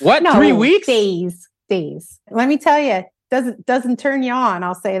believe. What? No, 3 weeks? Days. Let me tell you, doesn't turn you on.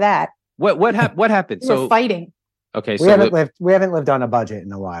 I'll say that. What happened? We're fighting. Okay, We so haven't lived on a budget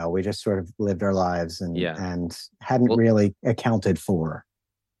in a while. We just sort of lived our lives and hadn't really accounted for.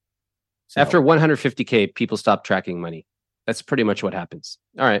 So, after 150K, people stop tracking money. That's pretty much what happens.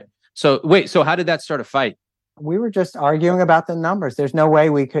 All right. So wait, so how did that start a fight? we were just arguing about the numbers. There's no way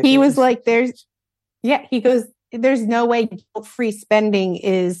we could. He was like, he goes, there's no way guilt-free spending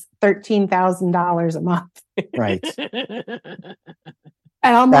is $13,000 a month. Right.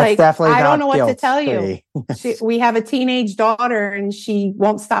 And I'm That's like, definitely I don't not know what to tell you. guilt-free. We have a teenage daughter and she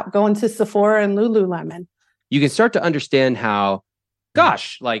won't stop going to Sephora and Lululemon. You can start to understand how,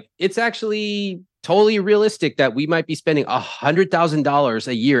 gosh, like it's actually totally realistic that we might be spending $100,000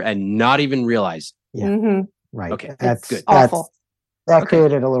 a year and not even realize. Yeah. Mhm. Right. Okay, That's good. Awful. That Okay.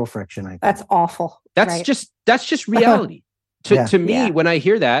 created a little friction, I think. That's awful. That's right? just reality. Yeah. To me, Yeah. when I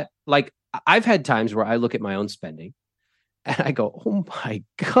hear that, like I've had times where I look at my own spending and I go, oh my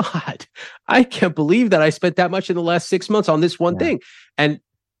God, I can't believe that I spent that much in the last 6 months on this one Yeah. thing. And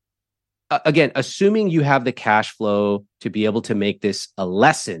again, assuming you have the cash flow to be able to make this a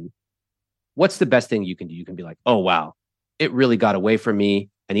lesson, what's the best thing you can do? You can be like, oh, wow, it really got away from me.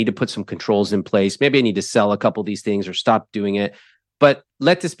 I need to put some controls in place. Maybe I need to sell a couple of these things or stop doing it. But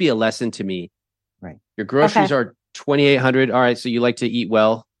let this be a lesson to me. Right. Your groceries Okay. are $2,800. All right. So you like to eat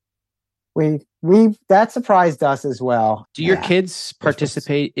well. We that surprised us as well. Do your Yeah. kids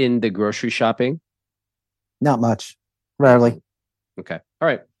participate in the grocery shopping? Not much. Rarely. Okay. All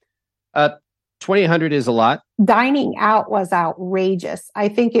right. 2,800 is a lot. Dining out was outrageous. I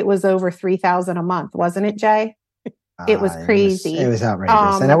think it was over $3,000 a month, wasn't it, Jay? It was crazy. It was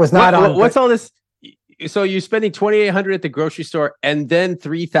outrageous. And it was not on. What's all this? So you're spending $2,800 at the grocery store and then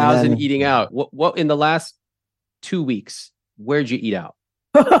 $3,000 eating out. What in the last 2 weeks? Where'd you eat out?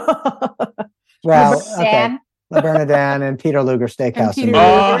 Well, okay. La Bernardin and Peter Luger Steakhouse.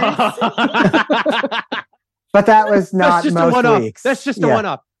 But that was not most weeks. That's just a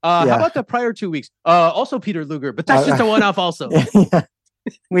one-off. How about the prior 2 weeks? Also Peter Luger, but that's just a one-off also.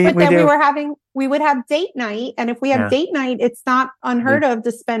 We would have date night. And if we have date night, it's not unheard of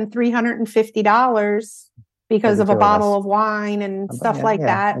to spend $350 because of a bottle of wine and stuff like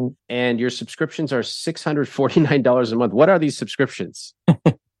that. And your subscriptions are $649 a month. What are these subscriptions?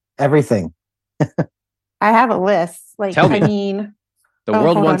 Everything. I have a list. Tell me. The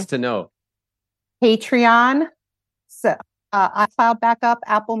world wants to know. Patreon, so iCloud backup,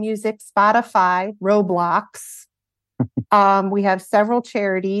 Apple Music, Spotify, Roblox. We have several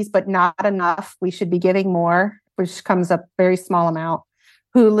charities, but not enough. We should be giving more, which comes up very small amount.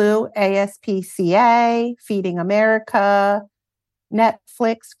 Hulu, ASPCA, Feeding America,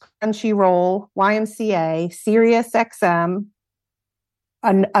 Netflix, Crunchyroll, YMCA, SiriusXM,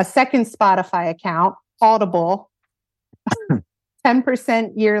 a second Spotify account, Audible,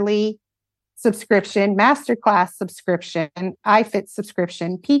 10% yearly subscription, Masterclass subscription, iFit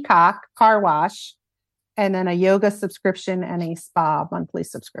subscription, Peacock, Car Wash, and then a yoga subscription and a spa monthly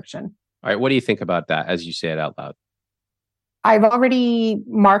subscription. All right. What do you think about that as you say it out loud? I've already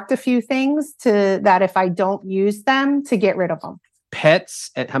marked a few things that if I don't use them, to get rid of them.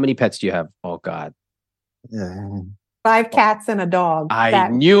 Pets? How many pets do you have? Oh, God. 5 cats and a dog. I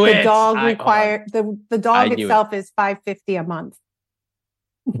knew it. The dog the dog itself is $550 a month.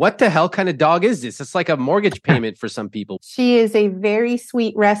 What the hell kind of dog is this? It's like a mortgage payment for some people. She is a very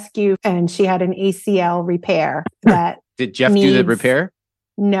sweet rescue, and she had an ACL repair. Did Jeff do the repair?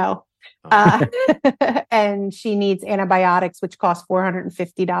 No. And she needs antibiotics, which cost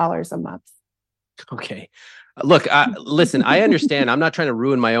 $450 a month. Okay. Look, listen, I understand. I'm not trying to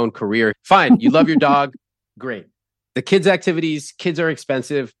ruin my own career. Fine. You love your dog. Great. The kids' activities, kids are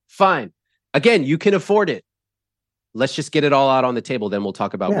expensive. Fine. Again, you can afford it. Let's just get it all out on the table. Then we'll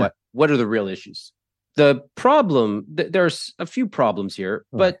talk about what are the real issues. The problem, there's a few problems here,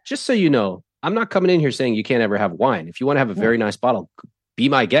 but just so you know, I'm not coming in here saying you can't ever have wine. If you want to have a very nice bottle, be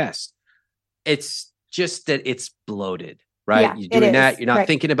my guest. It's just that it's bloated, right? Yeah, you're doing that. You're not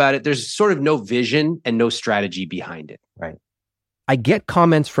thinking about it. There's sort of no vision and no strategy behind it. Right. I get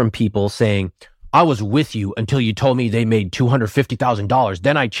comments from people saying, I was with you until you told me they made $250,000.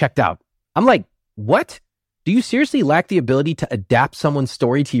 Then I checked out. I'm like, what? Do you seriously lack the ability to adapt someone's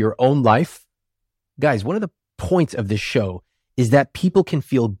story to your own life? Guys, one of the points of this show is that people can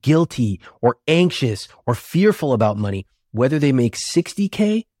feel guilty or anxious or fearful about money, whether they make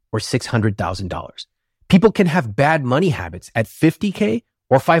 $60K or $600,000. People can have bad money habits at $50K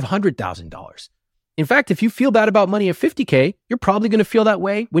or $500,000. In fact, if you feel bad about money at $50K, you're probably going to feel that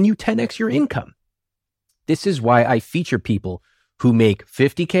way when you 10x your income. This is why I feature people who make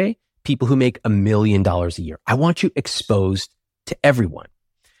 $50K, people who make $1 million a year. I want you exposed to everyone.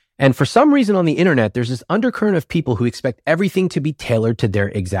 And for some reason on the internet, there's this undercurrent of people who expect everything to be tailored to their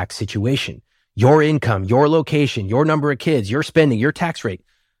exact situation. Your income, your location, your number of kids, your spending, your tax rate.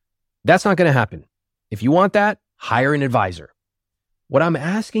 That's not going to happen. If you want that, hire an advisor. What I'm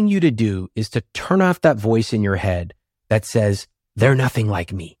asking you to do is to turn off that voice in your head that says, they're nothing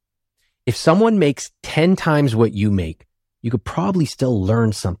like me. If someone makes 10 times what you make, you could probably still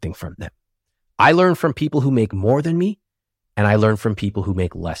learn something from them. I learn from people who make more than me, and I learn from people who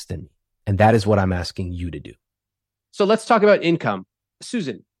make less than me. And that is what I'm asking you to do. So let's talk about income.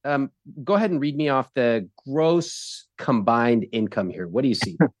 Susan, go ahead and read me off the gross combined income here. What do you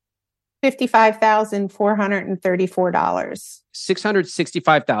see? $55,434.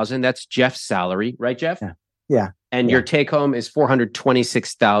 $665,000. That's Jeff's salary, right, Jeff? Yeah. And your take home is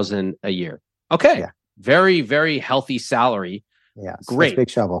 $426,000 a year. Okay. Yeah. Very, very healthy salary. Yeah. Great. Big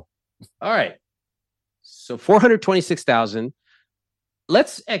shovel. All right. So $426,000.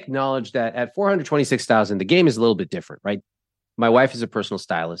 Let's acknowledge that at $426,000, the game is a little bit different, right? My wife is a personal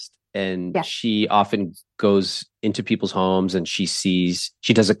stylist, and she often goes into people's homes and she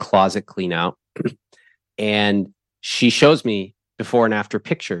does a closet clean out and she shows me before and after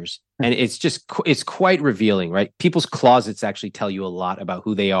pictures. And it's quite revealing, right? People's closets actually tell you a lot about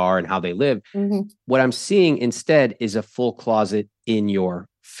who they are and how they live. Mm-hmm. What I'm seeing instead is a full closet in your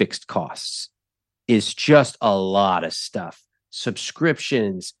fixed costs. Is just a lot of stuff.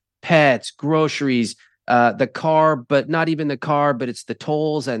 Subscriptions, pets, groceries, the car, but not even the car, but it's the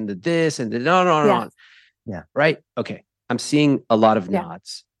tolls and the this and the no. Yeah. Right? Okay. I'm seeing a lot of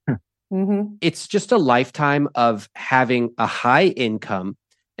nods. It's just a lifetime of having a high income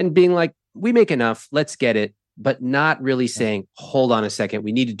and being like, we make enough, let's get it, but not really saying, hold on a second,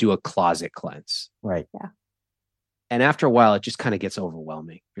 we need to do a closet cleanse. Right. Yeah. And after a while, it just kind of gets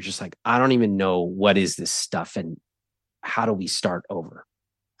overwhelming. You're just like, I don't even know what is this stuff and how do we start over?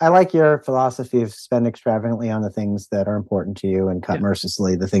 I like your philosophy of spend extravagantly on the things that are important to you and cut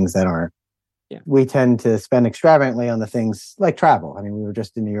mercilessly the things that aren't. Yeah. We tend to spend extravagantly on the things like travel. I mean, we were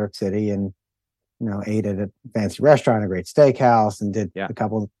just in New York City and, ate at a fancy restaurant, a great steakhouse, and did a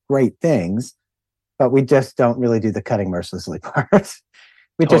couple of great things, but we just don't really do the cutting mercilessly part.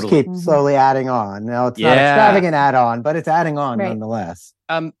 We just keep slowly adding on. Now, it's not extravagant add-on, but it's adding on nonetheless.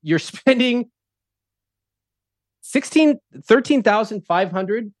 You're spending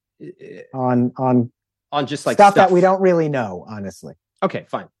 $13,500 on just like stuff that we don't really know, honestly. Okay,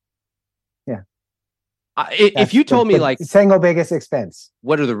 fine. Yeah. If you told me like single biggest expense,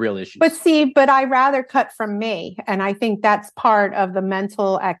 what are the real issues? But I rather cut from me. And I think that's part of the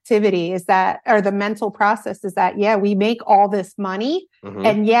mental activity or the mental process is that, we make all this money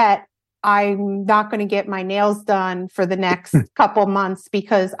and yet I'm not going to get my nails done for the next couple months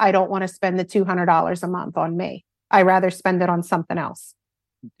because I don't want to spend the $200 a month on me. I rather spend it on something else.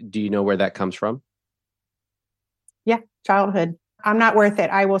 Do you know where that comes from? Yeah, childhood. I'm not worth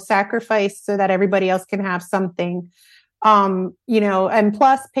it. I will sacrifice so that everybody else can have something. And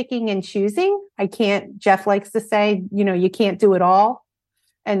plus picking and choosing. Jeff likes to say, you can't do it all.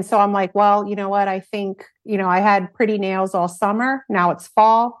 And so I'm like, well, you know what? I think, I had pretty nails all summer. Now it's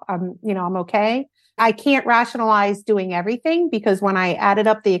fall. I'm okay. I can't rationalize doing everything because when I added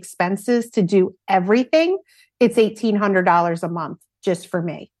up the expenses to do everything, it's $1,800 a month just for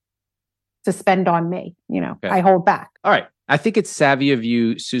me to spend on me. Okay. I hold back. All right. I think it's savvy of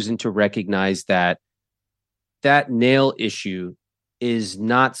you, Susan, to recognize that nail issue is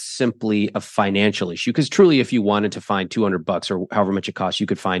not simply a financial issue. Because truly, if you wanted to find $200 or however much it costs, you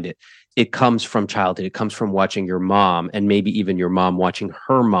could find it. It comes from childhood. It comes from watching your mom and maybe even your mom watching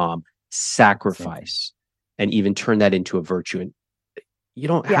her mom sacrifice and even turn that into a virtue. And you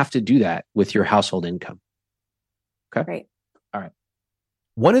don't have to do that with your household income. Okay. Right. All right.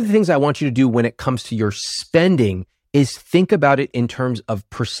 One of the things I want you to do when it comes to your spending is think about it in terms of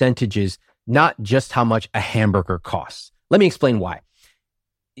percentages, not just how much a hamburger costs. Let me explain why.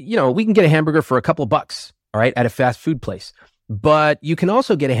 We can get a hamburger for a couple of bucks, all right, at a fast food place, but you can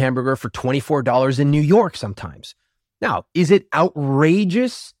also get a hamburger for $24 in New York sometimes. Now, is it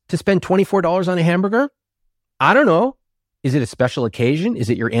outrageous to spend $24 on a hamburger? I don't know. Is it a special occasion? Is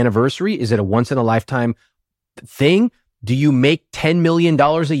it your anniversary? Is it a once in a lifetime thing? Do you make $10 million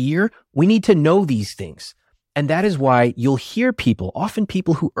a year? We need to know these things. And that is why you'll hear often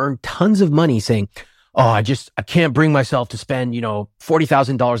people who earn tons of money saying, oh, I can't bring myself to spend,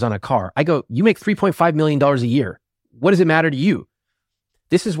 $40,000 on a car. I go, you make $3.5 million a year. What does it matter to you?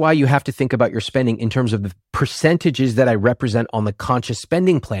 This is why you have to think about your spending in terms of the percentages that I represent on the conscious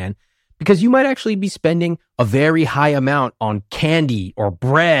spending plan, because you might actually be spending a very high amount on candy or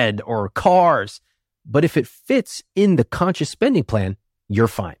bread or cars. But if it fits in the conscious spending plan, you're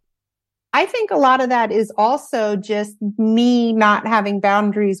fine. I think a lot of that is also just me not having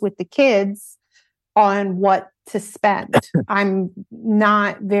boundaries with the kids on what to spend. I'm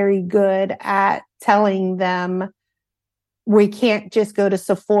not very good at telling them we can't just go to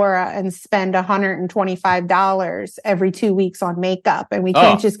Sephora and spend $125 every 2 weeks on makeup. And we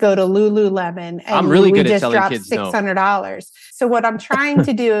can't just go to Lululemon and I'm really good we at just telling drop kids $600. So what I'm trying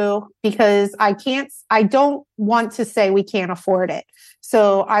to do, because I don't want to say we can't afford it.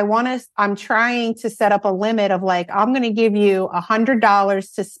 So I'm trying to set up a limit of like, I'm going to give you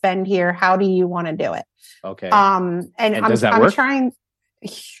 $100 to spend here. How do you want to do it? Okay. And does that work? trying.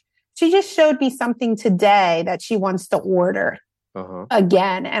 She just showed me something today that she wants to order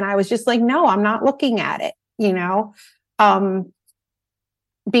again. And I was just like, no, I'm not looking at it,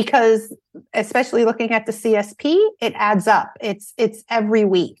 because especially looking at the CSP, it adds up. It's every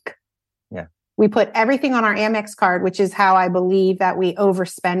week. Yeah. We put everything on our Amex card, which is how I believe that we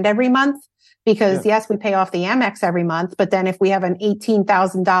overspend every month. Because yes, we pay off the Amex every month. But then if we have an $18,000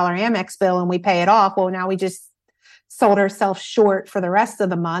 Amex bill and we pay it off, well, now we just sold ourselves short for the rest of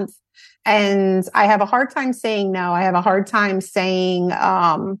the month. And I have a hard time saying no. I have a hard time saying,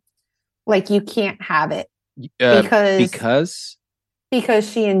 like, you can't have it because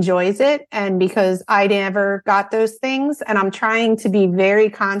she enjoys it and because I never got those things. And I'm trying to be very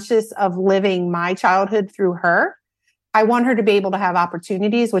conscious of living my childhood through her. I want her to be able to have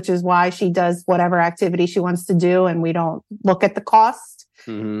opportunities, which is why she does whatever activity she wants to do. And we don't look at the cost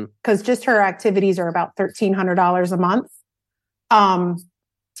because just her activities are about $1,300 a month.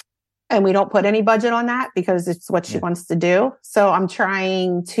 and we don't put any budget on that because it's what she wants to do. So I'm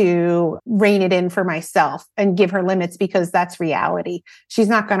trying to rein it in for myself and give her limits because that's reality. She's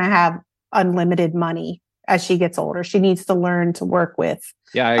not going to have unlimited money as she gets older. She needs to learn to work with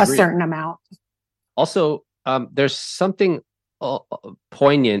a certain amount. Also, there's something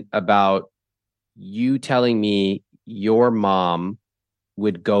poignant about you telling me your mom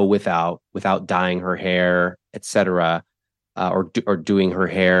would go without dyeing her hair, etc., or doing her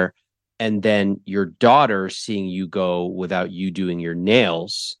hair, and then your daughter seeing you go without you doing your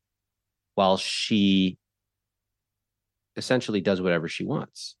nails, while she essentially does whatever she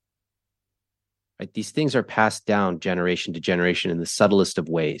wants. Right? These things are passed down generation to generation in the subtlest of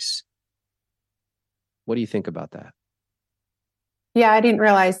ways. What do you think about that? Yeah, I didn't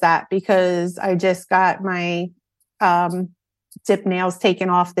realize that because I just got my dip nails taken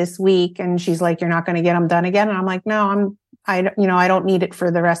off this week, and she's like, "You're not going to get them done again." And I'm like, "No, I don't need it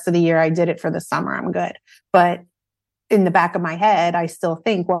for the rest of the year. I did it for the summer. I'm good." But in the back of my head, I still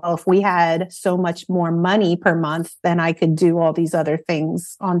think, well, if we had so much more money per month, then I could do all these other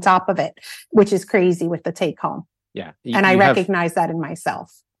things on top of it, which is crazy with the take home. Yeah. And I recognize that in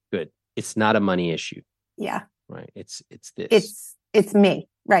myself. Good. It's not a money issue. Yeah. Right. It's this. It's me.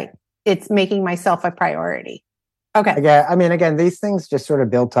 Right. It's making myself a priority. Okay. Again, these things just sort of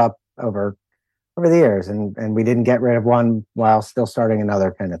built up over the years, and we didn't get rid of one while still starting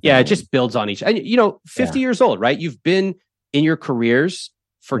another kind of thing. Yeah, it just builds on each. And 50 years old, right? You've been in your careers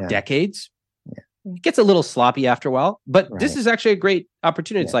for decades. Yeah. It gets a little sloppy after a while, but this is actually a great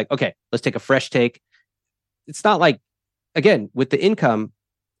opportunity. It's like, okay, let's take a fresh take. It's not like, again, with the income,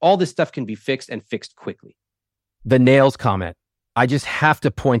 all this stuff can be fixed and fixed quickly. The nails comment. I just have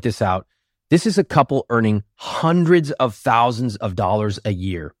to point this out. This is a couple earning hundreds of thousands of dollars a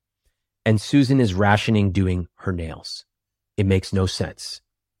year, and Susan is rationing doing her nails. It makes no sense.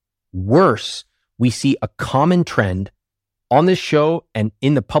 Worse, we see a common trend on this show and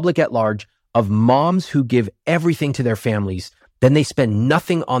in the public at large of moms who give everything to their families, then they spend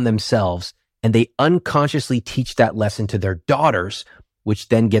nothing on themselves, and they unconsciously teach that lesson to their daughters, which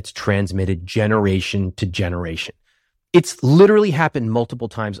then gets transmitted generation to generation. It's literally happened multiple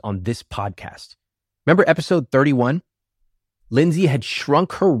times on this podcast. Remember episode 31? Lindsay had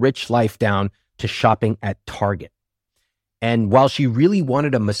shrunk her rich life down to shopping at Target. And while she really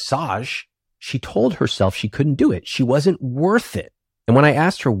wanted a massage, she told herself she couldn't do it. She wasn't worth it. And when I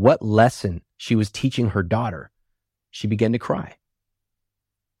asked her what lesson she was teaching her daughter, she began to cry.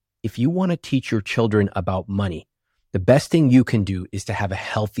 If you want to teach your children about money, the best thing you can do is to have a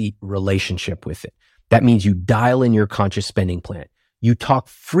healthy relationship with it. That means you dial in your conscious spending plan. You talk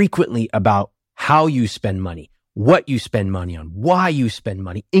frequently about how you spend money, what you spend money on, why you spend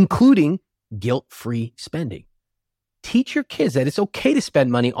money, including guilt-free spending. Teach your kids that it's okay to spend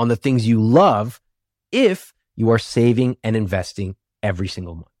money on the things you love if you are saving and investing every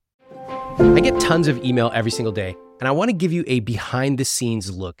single month. I get tons of email every single day, and I want to give you a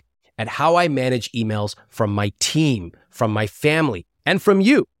behind-the-scenes look at how I manage emails from my team, from my family, and from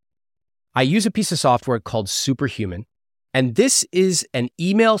you. I use a piece of software called Superhuman, and this is an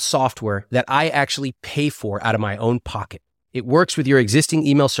email software that I actually pay for out of my own pocket. It works with your existing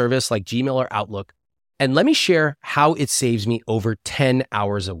email service like Gmail or Outlook, and let me share how it saves me over 10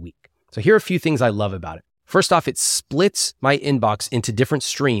 hours a week. So here are a few things I love about it. First off, it splits my inbox into different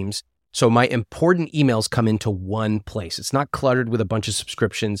streams, so my important emails come into one place. It's not cluttered with a bunch of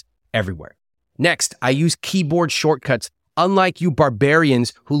subscriptions everywhere. Next, I use keyboard shortcuts. Unlike you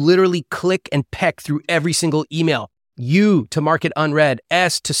barbarians who literally click and peck through every single email. U to mark it unread,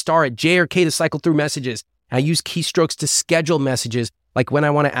 S to star it, J or K to cycle through messages. I use keystrokes to schedule messages, like when I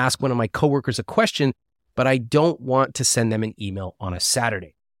want to ask one of my coworkers a question, but I don't want to send them an email on a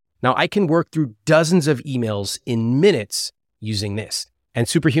Saturday. Now, I can work through dozens of emails in minutes using this. And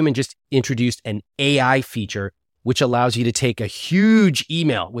Superhuman just introduced an AI feature, which allows you to take a huge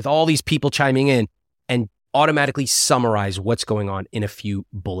email with all these people chiming in and automatically summarize what's going on in a few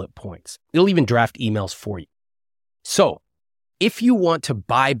bullet points. It'll even draft emails for you. So if you want to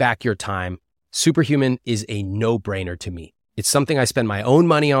buy back your time, Superhuman is a no-brainer to me. It's something I spend my own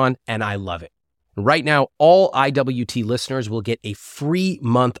money on, and I love it. Right now, all IWT listeners will get a free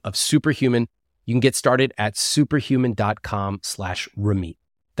month of Superhuman. You can get started at superhuman.com/Ramit.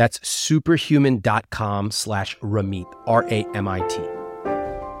 That's superhuman.com/Ramit, R-A-M-I-T.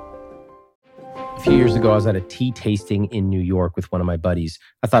 A few years ago, I was at a tea tasting in New York with one of my buddies.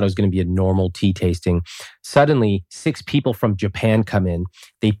 I thought it was going to be a normal tea tasting. Suddenly, 6 people from Japan come in.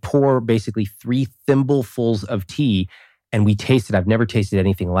 They pour basically 3 thimblefuls of tea, and we tasted. I've never tasted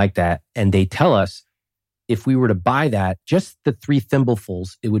anything like that. And they tell us if we were to buy that, just the 3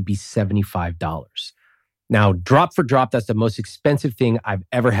 thimblefuls, it would be $75. Now, drop for drop, that's the most expensive thing I've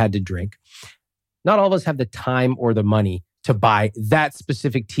ever had to drink. Not all of us have the time or the money to buy that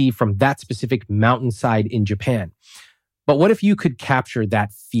specific tea from that specific mountainside in Japan. But what if you could capture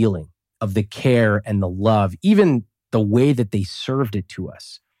that feeling of the care and the love, even the way that they served it to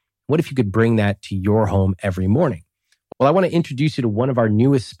us? What if you could bring that to your home every morning? Well, I want to introduce you to one of our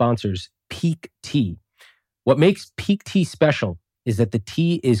newest sponsors, Pique Tea. What makes Pique Tea special is that the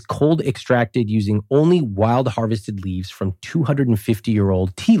tea is cold extracted using only wild harvested leaves from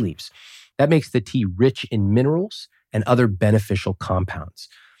 250-year-old tea leaves. That makes the tea rich in minerals and other beneficial compounds.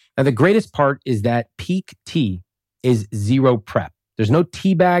 Now, the greatest part is that Pique Tea is zero prep. There's no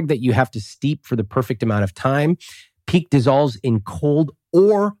tea bag that you have to steep for the perfect amount of time. Pique dissolves in cold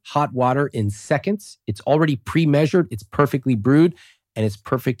or hot water in seconds. It's already pre-measured, it's perfectly brewed, and it's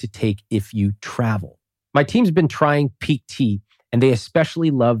perfect to take if you travel. My team's been trying Pique Tea, and they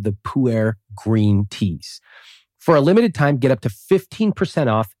especially love the Pu'er green teas. For a limited time, get up to 15%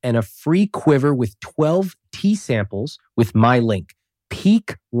 off and a free quiver with 12 tea samples with my link,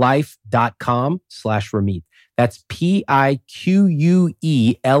 piquelife.com/Ramit. That's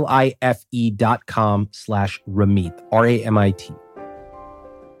PIQUELIFE.com/Ramit, RAMIT.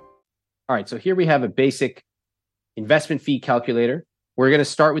 All right, so here we have a basic investment fee calculator. We're going to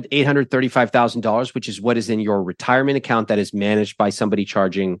start with $835,000, which is what is in your retirement account that is managed by somebody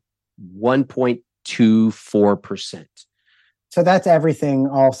charging 1.24%. So that's everything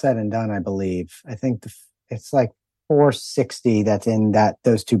all said and done, I believe. I think it's like 460 that's in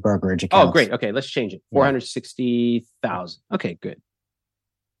those two brokerage accounts. Oh, great. Okay, let's change it. 460,000. Okay, good.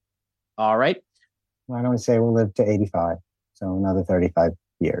 All right. Why don't we say we'll live to 85? So another 35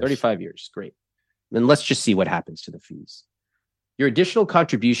 years. 35 years. Great. Then let's just see what happens to the fees. Your additional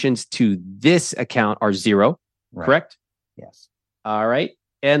contributions to this account are zero, right. Correct? Yes. All right.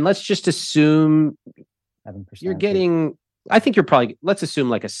 And let's just assume 7%. You're getting, I think you're probably, let's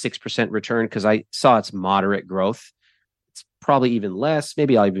assume like a 6% return because I saw it's moderate growth. It's probably even less.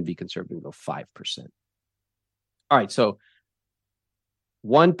 Maybe I'll even be conservative and go 5%. All right. So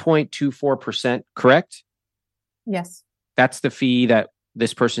 1.24%, correct? Yes. That's the fee that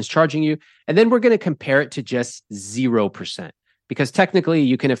this person's charging you. And then we're going to compare it to just 0%. Because technically,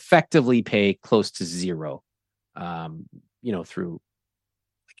 you can effectively pay close to zero, through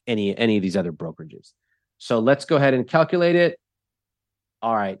any of these other brokerages. So let's go ahead and calculate it.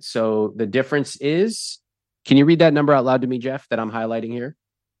 All right. So the difference is, can you read that number out loud to me, Jeff, that I'm highlighting here?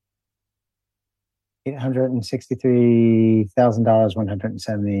 $863,000,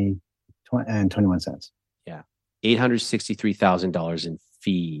 170 and 21 cents. Yeah, $863,000 in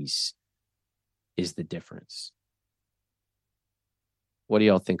fees is the difference. What do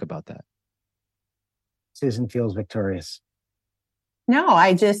y'all think about that? Susan feels victorious. No,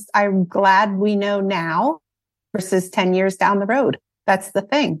 I'm glad we know now versus 10 years down the road. That's the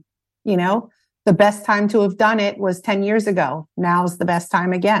thing. The best time to have done it was 10 years ago. Now's the best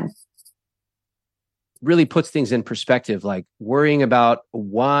time again. Really puts things in perspective, like worrying about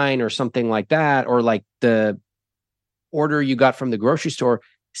wine or something like that, or like the order you got from the grocery store,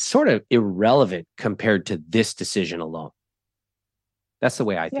 sort of irrelevant compared to this decision alone. That's the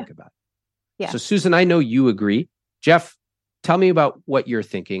way I think about it. Yeah. So, Susan, I know you agree. Jeff, tell me about what you're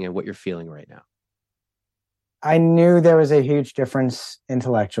thinking and what you're feeling right now. I knew there was a huge difference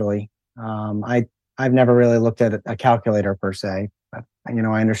intellectually. I've never really looked at a calculator per se, but I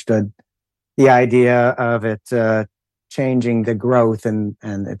understood the idea of it changing the growth, and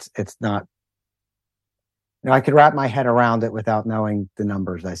it's not. I could wrap my head around it without knowing the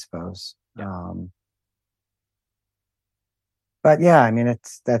numbers, I suppose. Yeah. But yeah,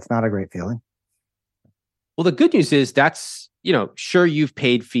 that's not a great feeling. Well, the good news is that's, sure, you've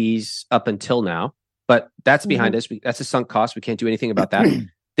paid fees up until now, but that's behind us. That's a sunk cost. We can't do anything about that.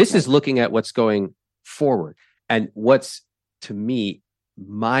 This is looking at what's going forward. And what's, to me,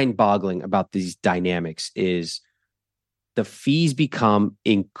 mind-boggling about these dynamics is the fees become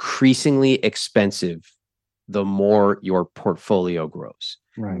increasingly expensive the more your portfolio grows.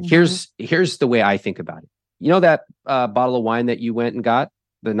 Right. Here's the way I think about it. You know that bottle of wine that you went and got?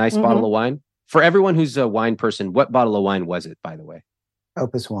 The nice bottle of wine? For everyone who's a wine person, what bottle of wine was it, by the way?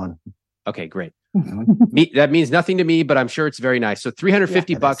 Opus One. Okay, great. That means nothing to me, but I'm sure it's very nice. So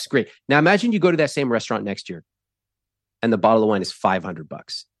 $350, great. Now imagine you go to that same restaurant next year and the bottle of wine is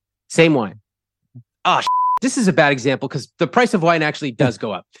 $500. Same wine. This is a bad example because the price of wine actually does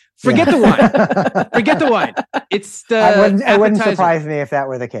go up. Forget the wine. Forget the wine. It's the it wouldn't surprise me if that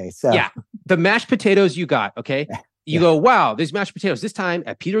were the case. So. Yeah. The mashed potatoes you got, okay? You go, wow, these mashed potatoes this time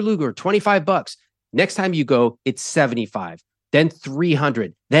at Peter Luger, $25. Next time you go, it's 75, then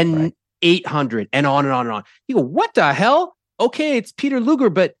 300, then 800, and on and on and on. You go, what the hell? Okay, it's Peter Luger,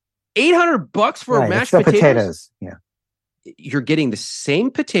 but $800 for mashed potatoes. Yeah. You're getting the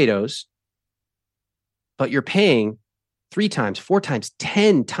same potatoes, but you're paying 3 times, 4 times,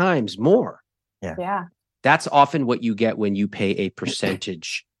 10 times more. Yeah. That's often what you get when you pay a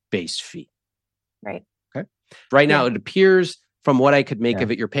percentage-based fee. Right. Okay. Right now, it appears from what I could make of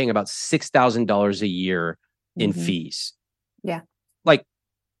it, you're paying about $6,000 a year in fees. Yeah. Like,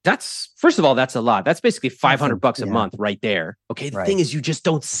 that's, first of all, that's a lot. That's basically $500 a month right there. Okay. The thing is, you just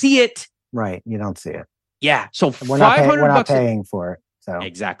don't see it. Right. You don't see it. Yeah. So we're not paying for it. So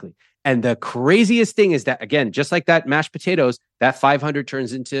exactly. And the craziest thing is that, again, just like that mashed potatoes, that 500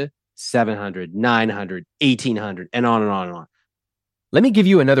 turns into 700, 900, 1,800, and on and on and on. Let me give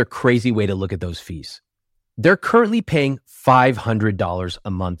you another crazy way to look at those fees. They're currently paying $500 a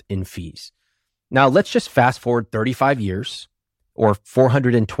month in fees. Now, let's just fast forward 35 years or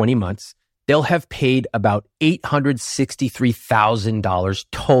 420 months. They'll have paid about $863,000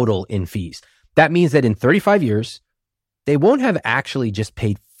 total in fees. That means that in 35 years, they won't have actually just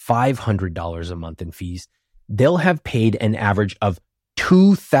paid $500 a month in fees. They'll have paid an average of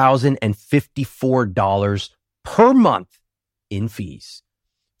 $2,054 per month in fees.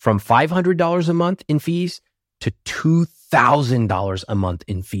 From $500 a month in fees to $2,000 a month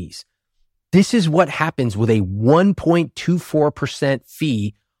in fees. This is what happens with a 1.24%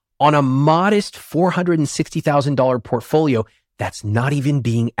 fee on a modest $460,000 portfolio that's not even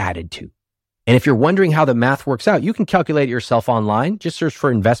being added to. And if you're wondering how the math works out, you can calculate it yourself online. Just search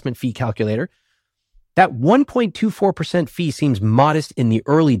for investment fee calculator. That 1.24% fee seems modest in the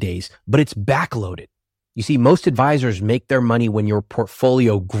early days, but it's backloaded. You see, most advisors make their money when your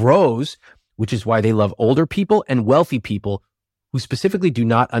portfolio grows, which is why they love older people and wealthy people who specifically do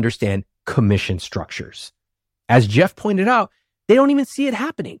not understand commission structures. As Jeff pointed out, they don't even see it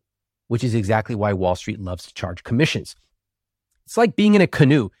happening, which is exactly why Wall Street loves to charge commissions. It's like being in a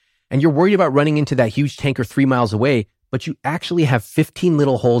canoe and you're worried about running into that huge tanker 3 miles away, but you actually have 15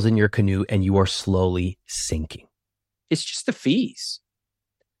 little holes in your canoe and you are slowly sinking. It's just the fees.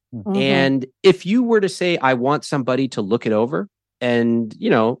 Mm-hmm. And if you were to say, I want somebody to look it over and,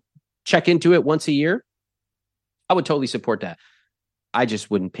 check into it once a year, I would totally support that. I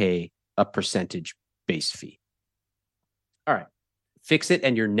just wouldn't pay a percentage-based fee. All right. Fix it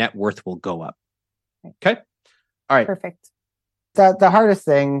and your net worth will go up. Okay. All right. Perfect. The hardest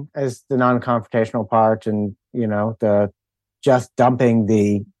thing is the non-confrontational part, and the just dumping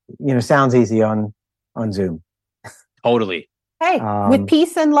the sounds easy on Zoom. Totally. Hey, with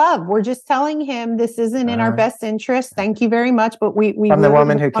peace and love, we're just telling him this isn't in our best interest. Thank you very much, but we from the really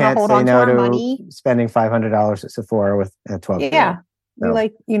woman who can't say no to money. Spending $500 at Sephora with a 12. Yeah, so.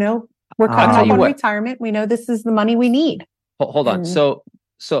 We're coming up on retirement. We know this is the money we need. Hold on. So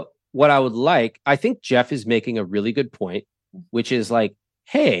what I would like, I think Jeff is making a really good point, which is like,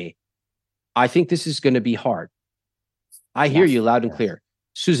 hey, I think this is going to be hard. I hear you loud and clear.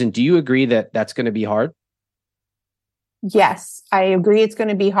 Susan, do you agree that that's going to be hard? Yes, I agree it's going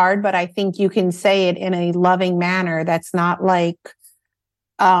to be hard, but I think you can say it in a loving manner. That's not like,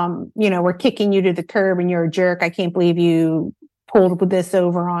 we're kicking you to the curb and you're a jerk. I can't believe you pulled this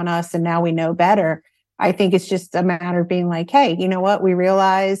over on us and now we know better. I think it's just a matter of being like, hey, you know what? We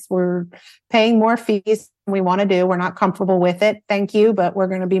realize we're paying more fees than we want to do. We're not comfortable with it. Thank you, but we're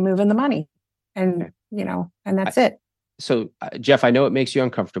going to be moving the money. And, and that's it. So, Jeff, I know it makes you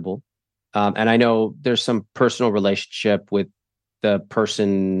uncomfortable. And I know there's some personal relationship with the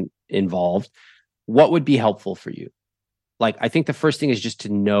person involved. What would be helpful for you? Like, I think the first thing is just to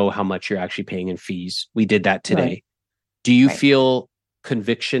know how much you're actually paying in fees. We did that today. Right. Do you feel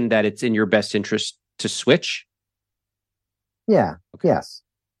conviction that it's in your best interest to switch? Yeah. Okay. Yes.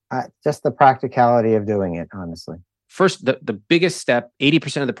 Just the practicality of doing it, honestly. First, the biggest step,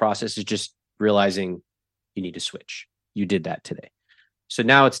 80% of the process is just realizing you need to switch. You did that today. So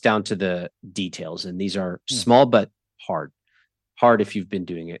now it's down to the details, and these are small but hard. Hard if you've been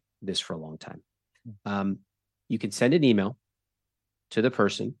doing this for a long time. You can send an email to the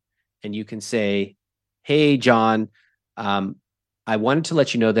person, and you can say, "Hey, John, I wanted to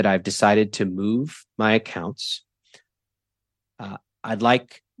let you know that I've decided to move my accounts. I'd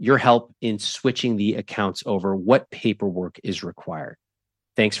like your help in switching the accounts over. What paperwork is required?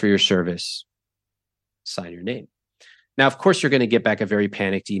 Thanks for your service. Sign your name." Now, of course, you're going to get back a very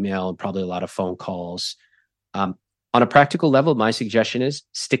panicked email and probably a lot of phone calls. On a practical level, my suggestion is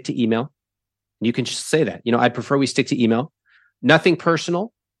stick to email. You can just say that. I'd prefer we stick to email. Nothing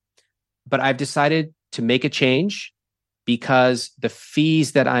personal, but I've decided to make a change because the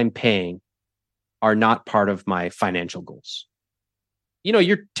fees that I'm paying are not part of my financial goals.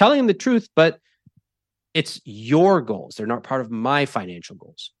 You're telling him the truth, but it's your goals. They're not part of my financial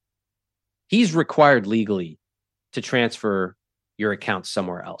goals. He's required legally to transfer your accounts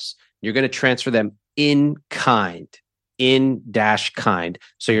somewhere else. You're going to transfer them in kind.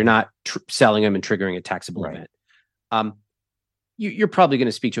 So you're not selling them and triggering a taxable event. You're probably going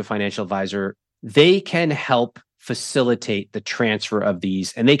to speak to a financial advisor. They can help facilitate the transfer of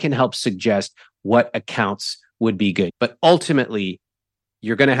these, and they can help suggest what accounts would be good. But ultimately,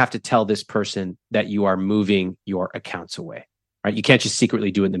 you're going to have to tell this person that you are moving your accounts away, right? You can't just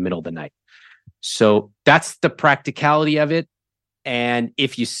secretly do it in the middle of the night. So that's the practicality of it. And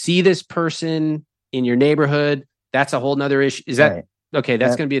if you see this person in your neighborhood, that's a whole nother issue. Is that okay?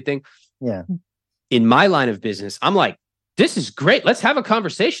 That's going to be a thing. Yeah. In my line of business, I'm like, this is great. Let's have a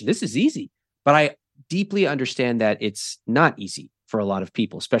conversation. This is easy. But I deeply understand that it's not easy for a lot of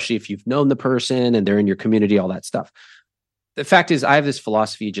people, especially if you've known the person and they're in your community, all that stuff. The fact is, I have this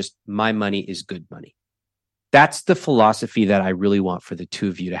philosophy, just my money is good money. That's the philosophy that I really want for the two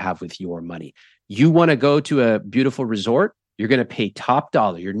of you to have with your money. You want to go to a beautiful resort, you're going to pay top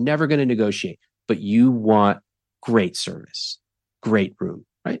dollar. You're never going to negotiate, but you want great service, great room,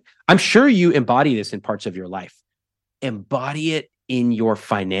 right? I'm sure you embody this in parts of your life. Embody it in your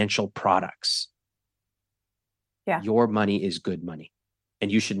financial products. Yeah. Your money is good money.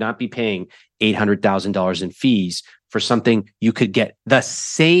 And you should not be paying $800,000 in fees for something you could get the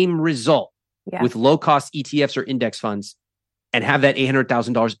same result with low-cost ETFs or index funds and have that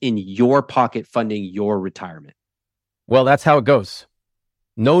 $800,000 in your pocket funding your retirement. Well, that's how it goes.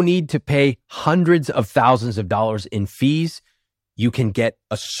 No need to pay hundreds of thousands of dollars in fees. You can get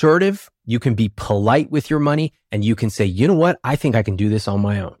assertive, you can be polite with your money, and you can say, you know what? I think I can do this on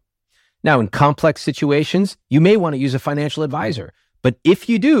my own. Now, in complex situations, you may want to use a financial advisor. But if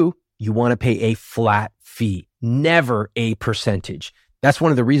you do, you want to pay a flat fee, never a percentage. That's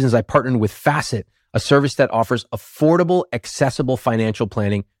one of the reasons I partnered with Facet, a service that offers affordable, accessible financial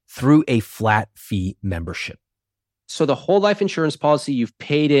planning through a flat fee membership. So the whole life insurance policy, you've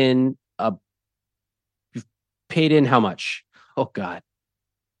paid in how much? Oh God.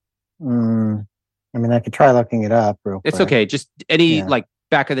 I mean, I could try looking it up real quick. It's okay. Just any like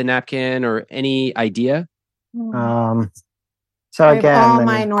back of the napkin or any idea? So again, all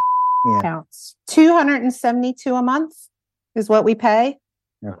my accounts, $272 a month is what we pay.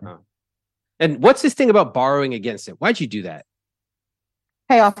 Uh-huh. And what's this thing about borrowing against it? Why'd you do that?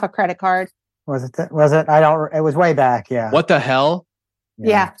 Pay off a credit card. Was it? It was way back. Yeah. What the hell?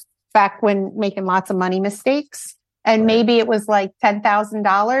 Yeah. Back when making lots of money mistakes. And maybe it was like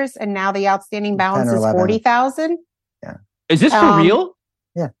 $10,000 and now the outstanding balance is $40,000. Yeah. Is this for real?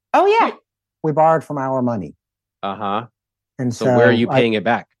 Yeah. Oh yeah. We borrowed from our money. Uh-huh. And so where are you paying it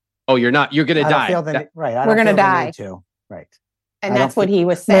back? Oh, you're not. You're going to die. We're going to die. Right. And that's what he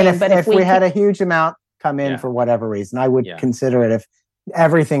was saying. But if we had a huge amount come in for whatever reason, I would consider it if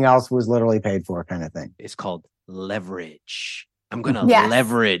everything else was literally paid for, kind of thing. It's called leverage. I'm going to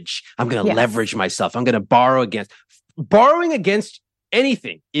leverage. I'm going to leverage myself. I'm going to borrow against. Borrowing against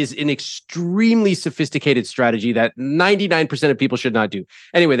anything is an extremely sophisticated strategy that 99% of people should not do.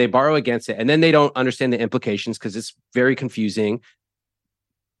 Anyway, they borrow against it and then they don't understand the implications because it's very confusing,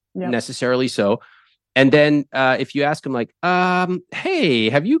 necessarily so. And then if you ask them like, hey,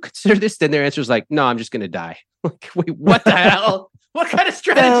 have you considered this? Then their answer is like, no, I'm just going to die. Like, wait, what the hell? What kind of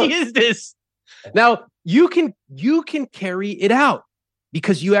strategy is this? Now, you can carry it out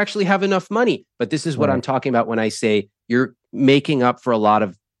because you actually have enough money. But this is what I'm talking about when I say you're making up for a lot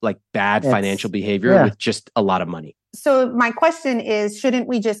of like bad financial behavior with just a lot of money. So my question is, shouldn't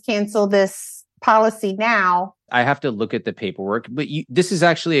we just cancel this policy now? I have to look at the paperwork, but this is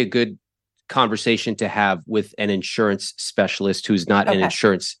actually a good conversation to have with an insurance specialist who's not an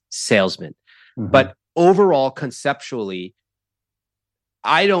insurance salesman. Mm-hmm. But overall, conceptually,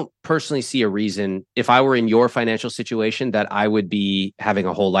 I don't personally see a reason, if I were in your financial situation, that I would be having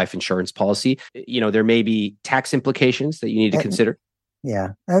a whole life insurance policy. You know, there may be tax implications that you need to consider.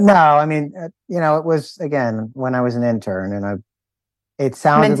 Yeah. No, I mean, it was, again, when I was an intern and it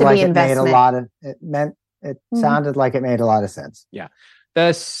sounded like it made a lot of, sounded like it made a lot of sense. Yeah.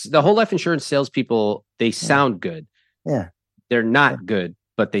 The whole life insurance salespeople, they sound good. Yeah. They're not good,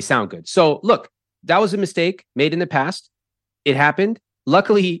 but they sound good. So look, that was a mistake made in the past. It happened.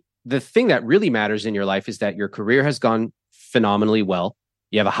 Luckily, the thing that really matters in your life is that your career has gone phenomenally well.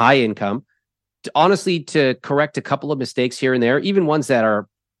 You have a high income. Honestly, to correct a couple of mistakes here and there, even ones that are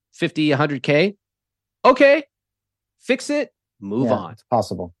 50, 100K, okay, fix it, move on. It's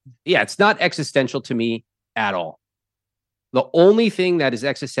possible. Yeah, it's not existential to me at all. The only thing that is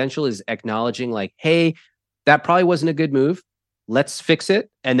existential is acknowledging like, hey, that probably wasn't a good move. Let's fix it.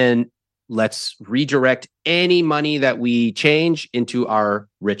 And then let's redirect any money that we change into our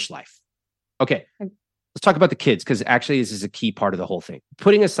rich life. Okay. Let's talk about the kids, because actually this is a key part of the whole thing.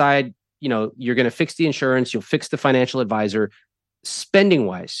 Putting aside, you're going to fix the insurance, you'll fix the financial advisor. Spending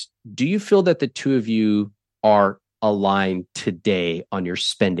wise, do you feel that the two of you are aligned today on your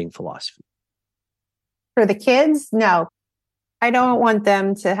spending philosophy? For the kids, no. I don't want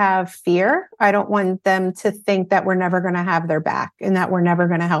them to have fear. I don't want them to think that we're never going to have their back and that we're never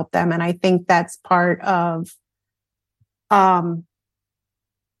going to help them. And I think that's part of, I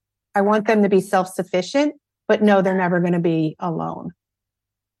want them to be self-sufficient, but no, they're never going to be alone,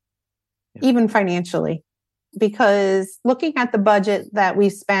 even financially. Because looking at the budget that we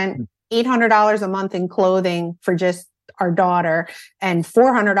spent $800 a month in clothing for just our daughter and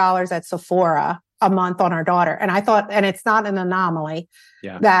 $400 at Sephora a month on our daughter. And I thought, and it's not an anomaly,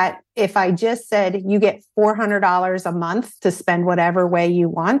 that if I just said you get $400 a month to spend whatever way you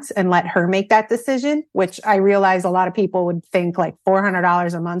want and let her make that decision, which I realize a lot of people would think like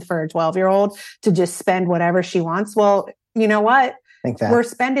 $400 a month for a 12-year-old to just spend whatever she wants. Well, you know what? We're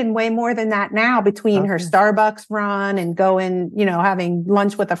spending way more than that now between her Starbucks run and going, having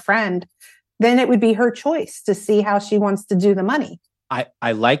lunch with a friend. Then it would be her choice to see how she wants to do the money.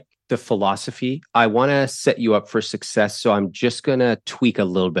 I like the philosophy. I want to set you up for success. So I'm just going to tweak a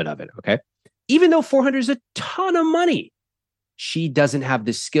little bit of it. Okay. Even though 400 is a ton of money, she doesn't have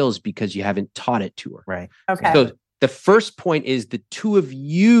the skills because you haven't taught it to her. Right. Okay. So the first point is the two of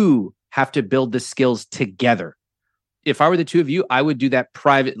you have to build the skills together. If I were the two of you, I would do that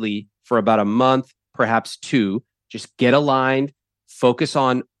privately for about a month, perhaps 2. Just get aligned, focus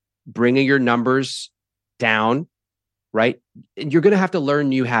on bringing your numbers down, right? And you're going to have to learn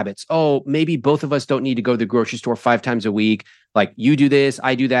new habits. Oh, maybe both of us don't need to go to the grocery store 5 times a week. Like you do this,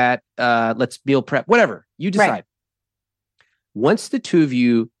 I do that. Let's meal prep, whatever. You decide. Right. Once the two of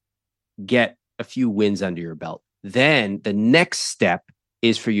you get a few wins under your belt, then the next step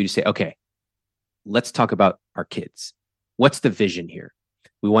is for you to say, okay, let's talk about our kids. What's the vision here?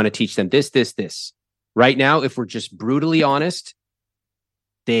 We want to teach them this, this, this. Right now, if we're just brutally honest,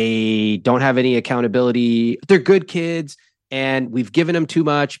 they don't have any accountability. They're good kids and we've given them too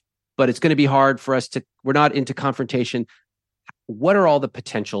much, but it's going to be hard for us we're not into confrontation. What are all the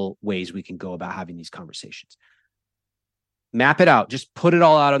potential ways we can go about having these conversations? Map it out. Just put it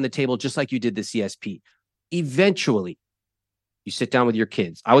all out on the table, just like you did the CSP. Eventually, you sit down with your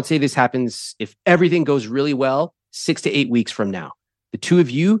kids. I would say this happens if everything goes really well, 6 to 8 weeks from now. The two of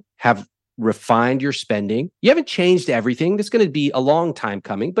you have refined your spending. You haven't changed everything. That's going to be a long time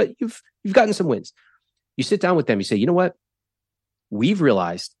coming, but you've gotten some wins. You sit down with them. You say, you know what? We've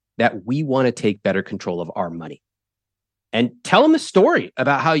realized that we want to take better control of our money. And tell them a story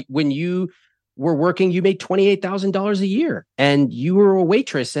about how when you were working, you made $28,000 a year and you were a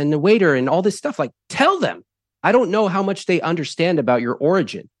waitress and a waiter and all this stuff. Like, tell them. I don't know how much they understand about your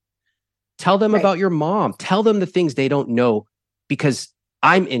origin. Tell them about your mom. Tell them the things they don't know, because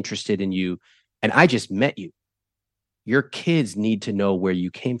I'm interested in you and I just met you. Your kids need to know where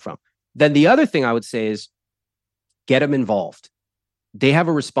you came from. Then the other thing I would say is get them involved. They have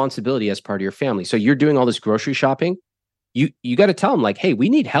a responsibility as part of your family. So you're doing all this grocery shopping. You got to tell them like, hey, we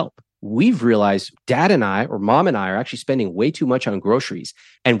need help. We've realized dad and I, or mom and I, are actually spending way too much on groceries.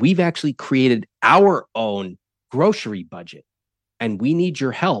 And we've actually created our own grocery budget. And we need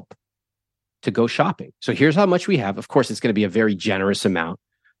your help to go shopping. So here's how much we have. Of course, it's going to be a very generous amount,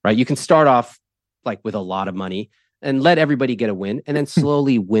 right? You can start off like with a lot of money and let everybody get a win and then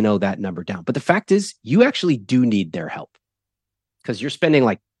slowly winnow that number down. But the fact is, you actually do need their help because you're spending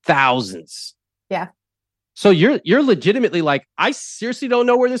like thousands. Yeah. So you're legitimately like, I seriously don't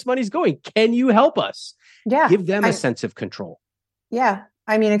know where this money's going. Can you help us? Yeah. Give them a sense of control. Yeah.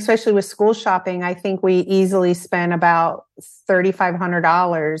 I mean, especially with school shopping, I think we easily spend about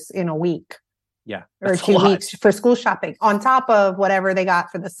 $3,500 in a week. Yeah. Or 2 weeks for school shopping on top of whatever they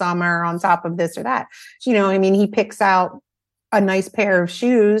got for the summer, on top of this or that. I mean, he picks out a nice pair of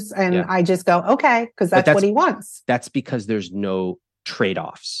shoes and I just go, okay, because that's what he wants. That's because there's no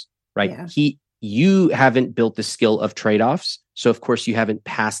trade-offs, right? Yeah. You haven't built the skill of trade-offs. So of course you haven't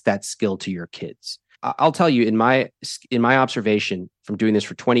passed that skill to your kids. I'll tell you in my observation from doing this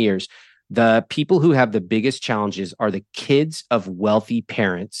for 20 years, the people who have the biggest challenges are the kids of wealthy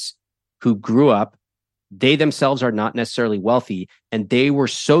parents who grew up. They themselves are not necessarily wealthy, and they were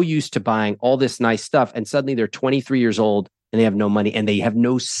so used to buying all this nice stuff, and suddenly they're 23 years old and they have no money and they have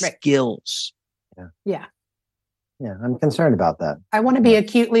no skills. Yeah. Yeah, I'm concerned about that. I want to be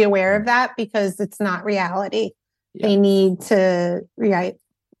acutely aware of that because it's not reality. They need to, right?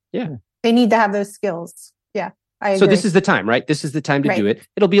 Yeah. They need to have those skills. Yeah. I agree. So this is the time, right? This is the time to do it.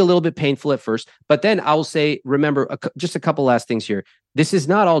 It'll be a little bit painful at first, but then I'll say, remember, just a couple last things here. This is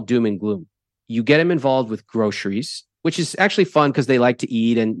not all doom and gloom. You get them involved with groceries, which is actually fun because they like to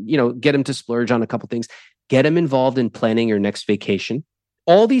eat, and, get them to splurge on a couple things. Get them involved in planning your next vacation.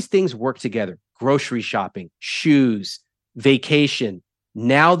 All these things work together. Grocery shopping, shoes, vacation.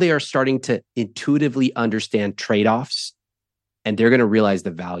 Now they are starting to intuitively understand trade-offs, and they're going to realize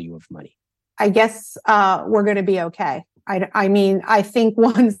the value of money. I guess we're going to be okay. I mean, I think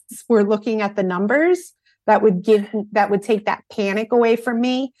once we're looking at the numbers, that would take that panic away from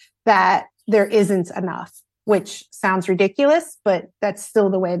me that there isn't enough, which sounds ridiculous, but that's still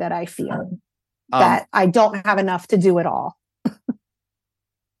the way that I feel, that I don't have enough to do it all.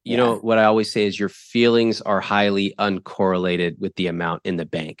 You know, what I always say is your feelings are highly uncorrelated with the amount in the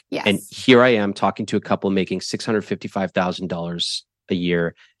bank. Yes. And here I am talking to a couple making $655,000 a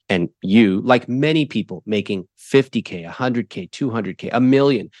year. And you, like many people making $50K, $100K, $200K, $1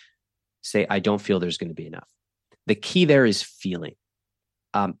 million, say, I don't feel there's going to be enough. The key there is feeling.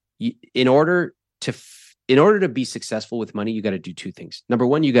 In order to be successful with money, you got to do two things. Number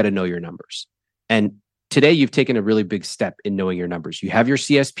one, you got to know your numbers. And today you've taken a really big step in knowing your numbers. You have your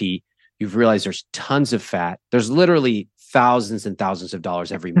CSP. You've realized there's tons of fat. There's literally thousands and thousands of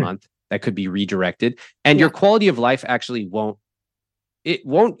dollars every month that could be redirected. And your quality of life actually won't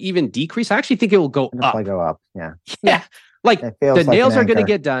even decrease. I actually think it will go up. It'll go up. Yeah. Like the nails are going to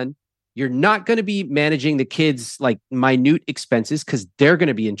get done. You're not going to be managing the kids' like minute expenses because they're going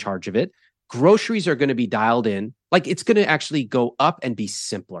to be in charge of it. Groceries are going to be dialed in. Like it's going to actually go up and be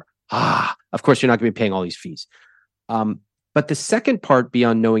simpler. Of course, you're not going to be paying all these fees. But the second part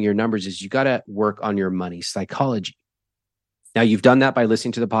beyond knowing your numbers is you got to work on your money psychology. Now, you've done that by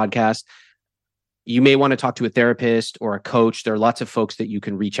listening to the podcast. You may want to talk to a therapist or a coach. There are lots of folks that you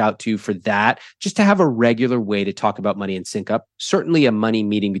can reach out to for that, just to have a regular way to talk about money and sync up. Certainly a money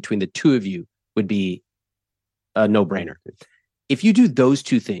meeting between the two of you would be a no-brainer. If you do those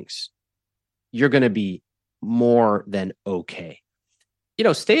two things, you're going to be more than okay.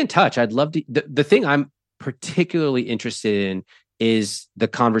 Stay in touch. I'd love to. The thing I'm particularly interested in is the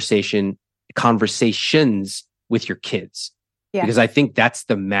conversations with your kids. Yeah. Because I think that's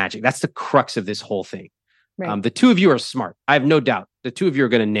the magic. That's the crux of this whole thing. Right. The two of you are smart. I have no doubt. The two of you are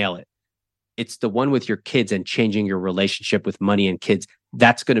going to nail it. It's the one with your kids and changing your relationship with money and kids.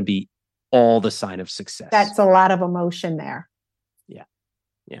 That's going to be all the sign of success. That's a lot of emotion there. Yeah.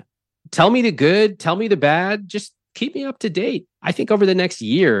 Yeah. Tell me the good. Tell me the bad. Just keep me up to date. I think over the next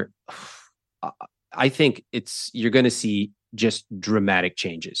year, I think you're going to see just dramatic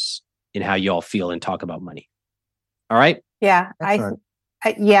changes in how you all feel and talk about money. All right. Yeah. I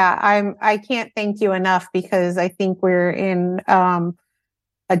can't thank you enough, because I think we're in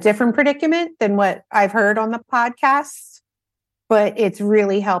a different predicament than what I've heard on the podcast, but it's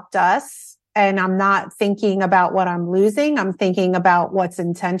really helped us. And I'm not thinking about what I'm losing. I'm thinking about what's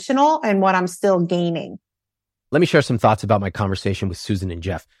intentional and what I'm still gaining. Let me share some thoughts about my conversation with Susan and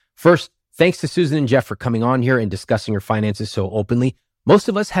Jeff. First, thanks to Susan and Jeff for coming on here and discussing your finances so openly. Most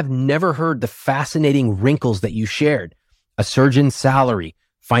of us have never heard the fascinating wrinkles that you shared. A surgeon's salary,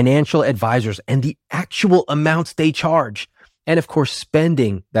 financial advisors, and the actual amounts they charge. And of course,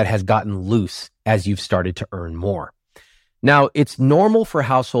 spending that has gotten loose as you've started to earn more. Now, it's normal for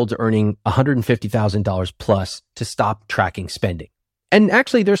households earning $150,000 plus to stop tracking spending. And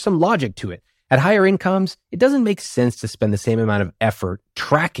actually, there's some logic to it. At higher incomes, it doesn't make sense to spend the same amount of effort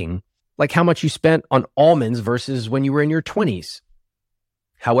tracking like how much you spent on almonds versus when you were in your 20s.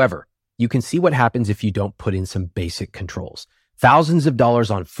 However, you can see what happens if you don't put in some basic controls. Thousands of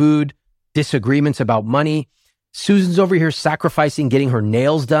dollars on food, disagreements about money. Susan's over here sacrificing getting her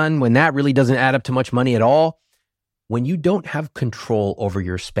nails done when that really doesn't add up to much money at all. When you don't have control over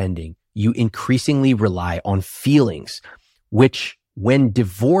your spending, you increasingly rely on feelings, which, when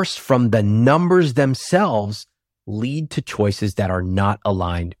divorced from the numbers themselves, lead to choices that are not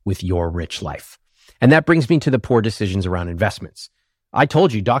aligned with your rich life. And that brings me to the poor decisions around investments. I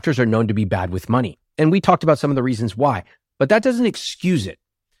told you doctors are known to be bad with money, and we talked about some of the reasons why, but that doesn't excuse it.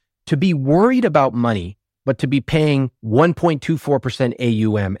 To be worried about money, but to be paying 1.24%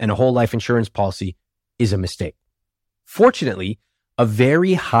 AUM and a whole life insurance policy is a mistake. Fortunately, a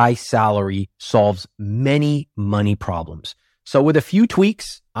very high salary solves many money problems. So with a few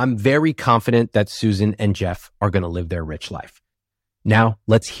tweaks, I'm very confident that Susan and Jeff are going to live their rich life. Now,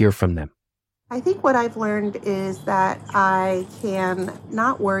 let's hear from them. I think what I've learned is that I can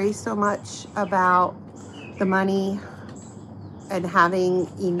not worry so much about the money and having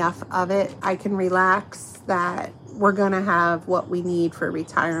enough of it. I can relax that we're going to have what we need for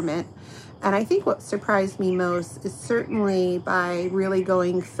retirement. And I think what surprised me most is certainly by really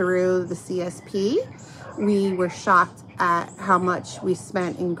going through the CSP, we were shocked at how much we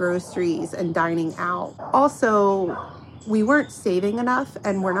spent in groceries and dining out. Also, we weren't saving enough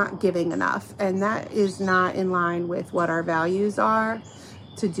and we're not giving enough. And that is not in line with what our values are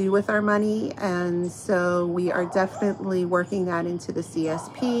to do with our money. And so we are definitely working that into the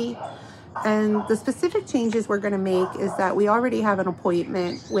CSP. And the specific changes we're going to make is that we already have an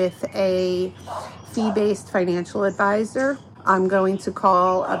appointment with a fee-based financial advisor. I'm going to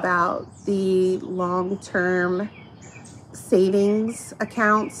call about the long-term savings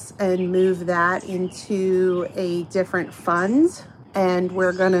accounts and move that into a different fund. And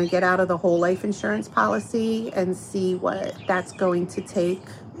we're going to get out of the whole life insurance policy and see what that's going to take,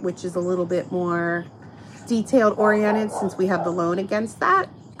 which is a little bit more detailed oriented since we have the loan against that.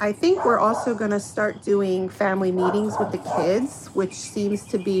 I think we're also going to start doing family meetings with the kids, which seems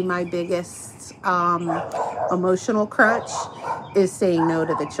to be my biggest emotional crutch, is saying no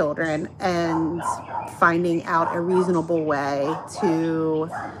to the children and finding out a reasonable way to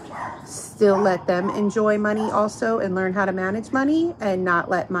still let them enjoy money also and learn how to manage money and not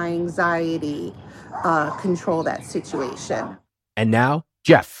let my anxiety control that situation. And now,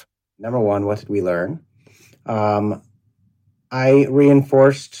 Jeff. Number one, what did we learn? I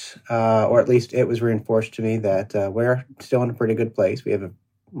reinforced, or at least it was reinforced to me, that we're still in a pretty good place. We have a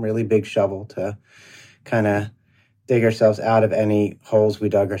really big shovel to kind of dig ourselves out of any holes we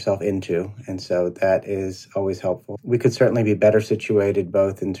dug ourselves into. And so that is always helpful. We could certainly be better situated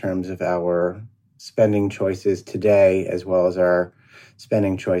both in terms of our spending choices today as well as our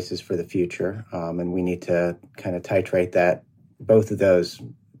spending choices for the future. And we need to kind of titrate that, both of those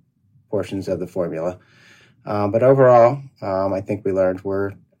portions of the formula. But overall, I think we learned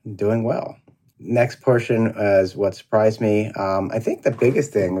we're doing well. Next portion is what surprised me. I think the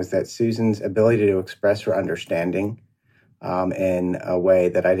biggest thing was that Susan's ability to express her understanding in a way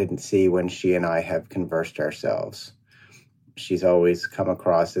that I didn't see when she and I have conversed ourselves. She's always come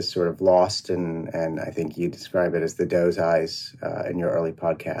across as sort of lost, and I think you describe it as the doe's eyes in your early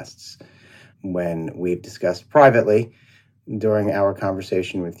podcasts. When we've discussed privately, during our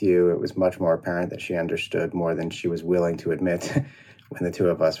conversation with you, it was much more apparent that she understood more than she was willing to admit when the two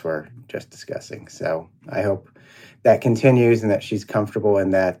of us were just discussing. So I hope that continues and that she's comfortable in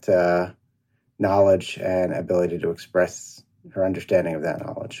that knowledge and ability to express her understanding of that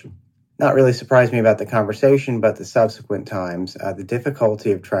knowledge. Not really surprised me about the conversation, but the subsequent times, the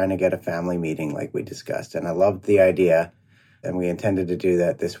difficulty of trying to get a family meeting like we discussed. And I loved the idea. And we intended to do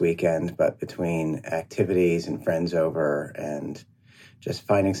that this weekend, but between activities and friends over and just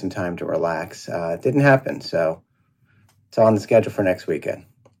finding some time to relax, it didn't happen. So it's on the schedule for next weekend.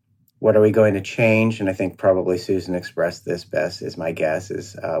 What are we going to change? And I think probably Susan expressed this best, is my guess,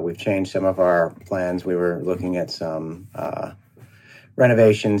 is we've changed some of our plans. We were looking at some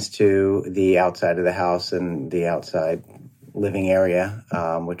renovations to the outside of the house and the outside living area,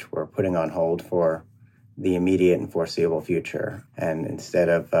 which we're putting on hold for the immediate and foreseeable future. And instead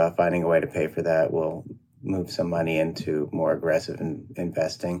of finding a way to pay for that, we'll move some money into more aggressive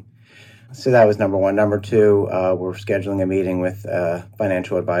investing. So that was number one. Number two, we're scheduling a meeting with a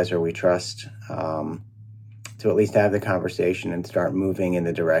financial advisor we trust to at least have the conversation and start moving in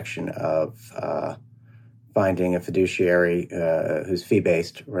the direction of finding a fiduciary who's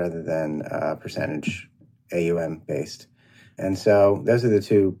fee-based rather than percentage AUM-based. And so those are the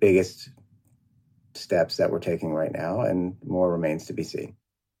two biggest steps that we're taking right now, and more remains to be seen.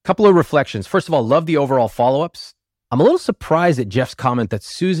 Couple of reflections. First of all, love the overall follow-ups. I'm a little surprised at Jeff's comment that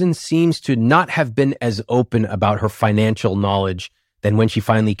Susan seems to not have been as open about her financial knowledge than when she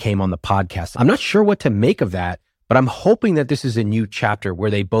finally came on the podcast. I'm not sure what to make of that, but I'm hoping that this is a new chapter where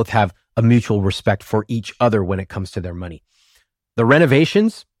they both have a mutual respect for each other when it comes to their money. The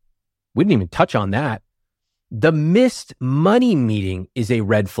renovations, we didn't even touch on that. The missed money meeting is a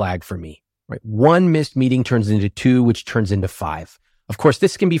red flag for me. Right? One missed meeting turns into two, which turns into five. Of course,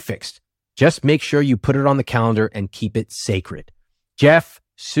 this can be fixed. Just make sure you put it on the calendar and keep it sacred. Jeff,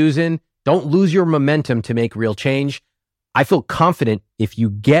 Susan, don't lose your momentum to make real change. I feel confident if you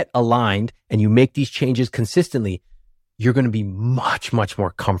get aligned and you make these changes consistently, you're going to be much, much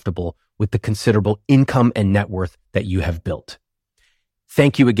more comfortable with the considerable income and net worth that you have built.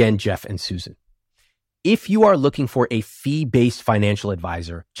 Thank you again, Jeff and Susan. If you are looking for a fee-based financial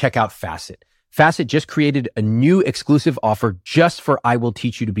advisor, check out Facet. Facet just created a new exclusive offer just for I Will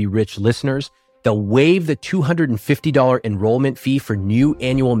Teach You to Be Rich listeners. They'll waive the $250 enrollment fee for new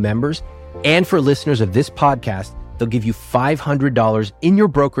annual members. And for listeners of this podcast, they'll give you $500 in your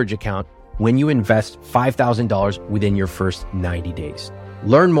brokerage account when you invest $5,000 within your first 90 days.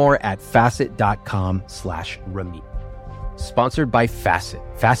 Learn more at facet.com/Ramit. Sponsored by Facet.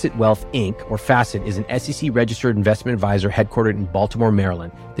 Facet Wealth, Inc., or Facet, is an SEC-registered investment advisor headquartered in Baltimore,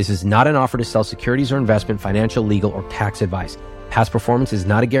 Maryland. This is not an offer to sell securities or investment, financial, legal, or tax advice. Past performance is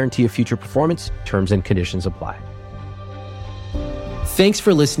not a guarantee of future performance. Terms and conditions apply. Thanks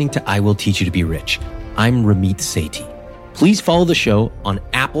for listening to I Will Teach You to Be Rich. I'm Ramit Sethi. Please follow the show on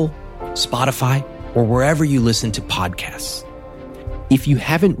Apple, Spotify, or wherever you listen to podcasts. If you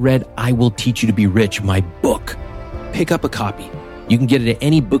haven't read I Will Teach You to Be Rich, my book, pick up a copy. You can get it at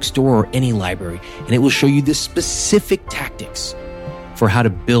any bookstore or any library, and it will show you the specific tactics for how to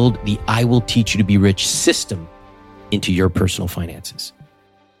build the I Will Teach You to Be Rich system into your personal finances.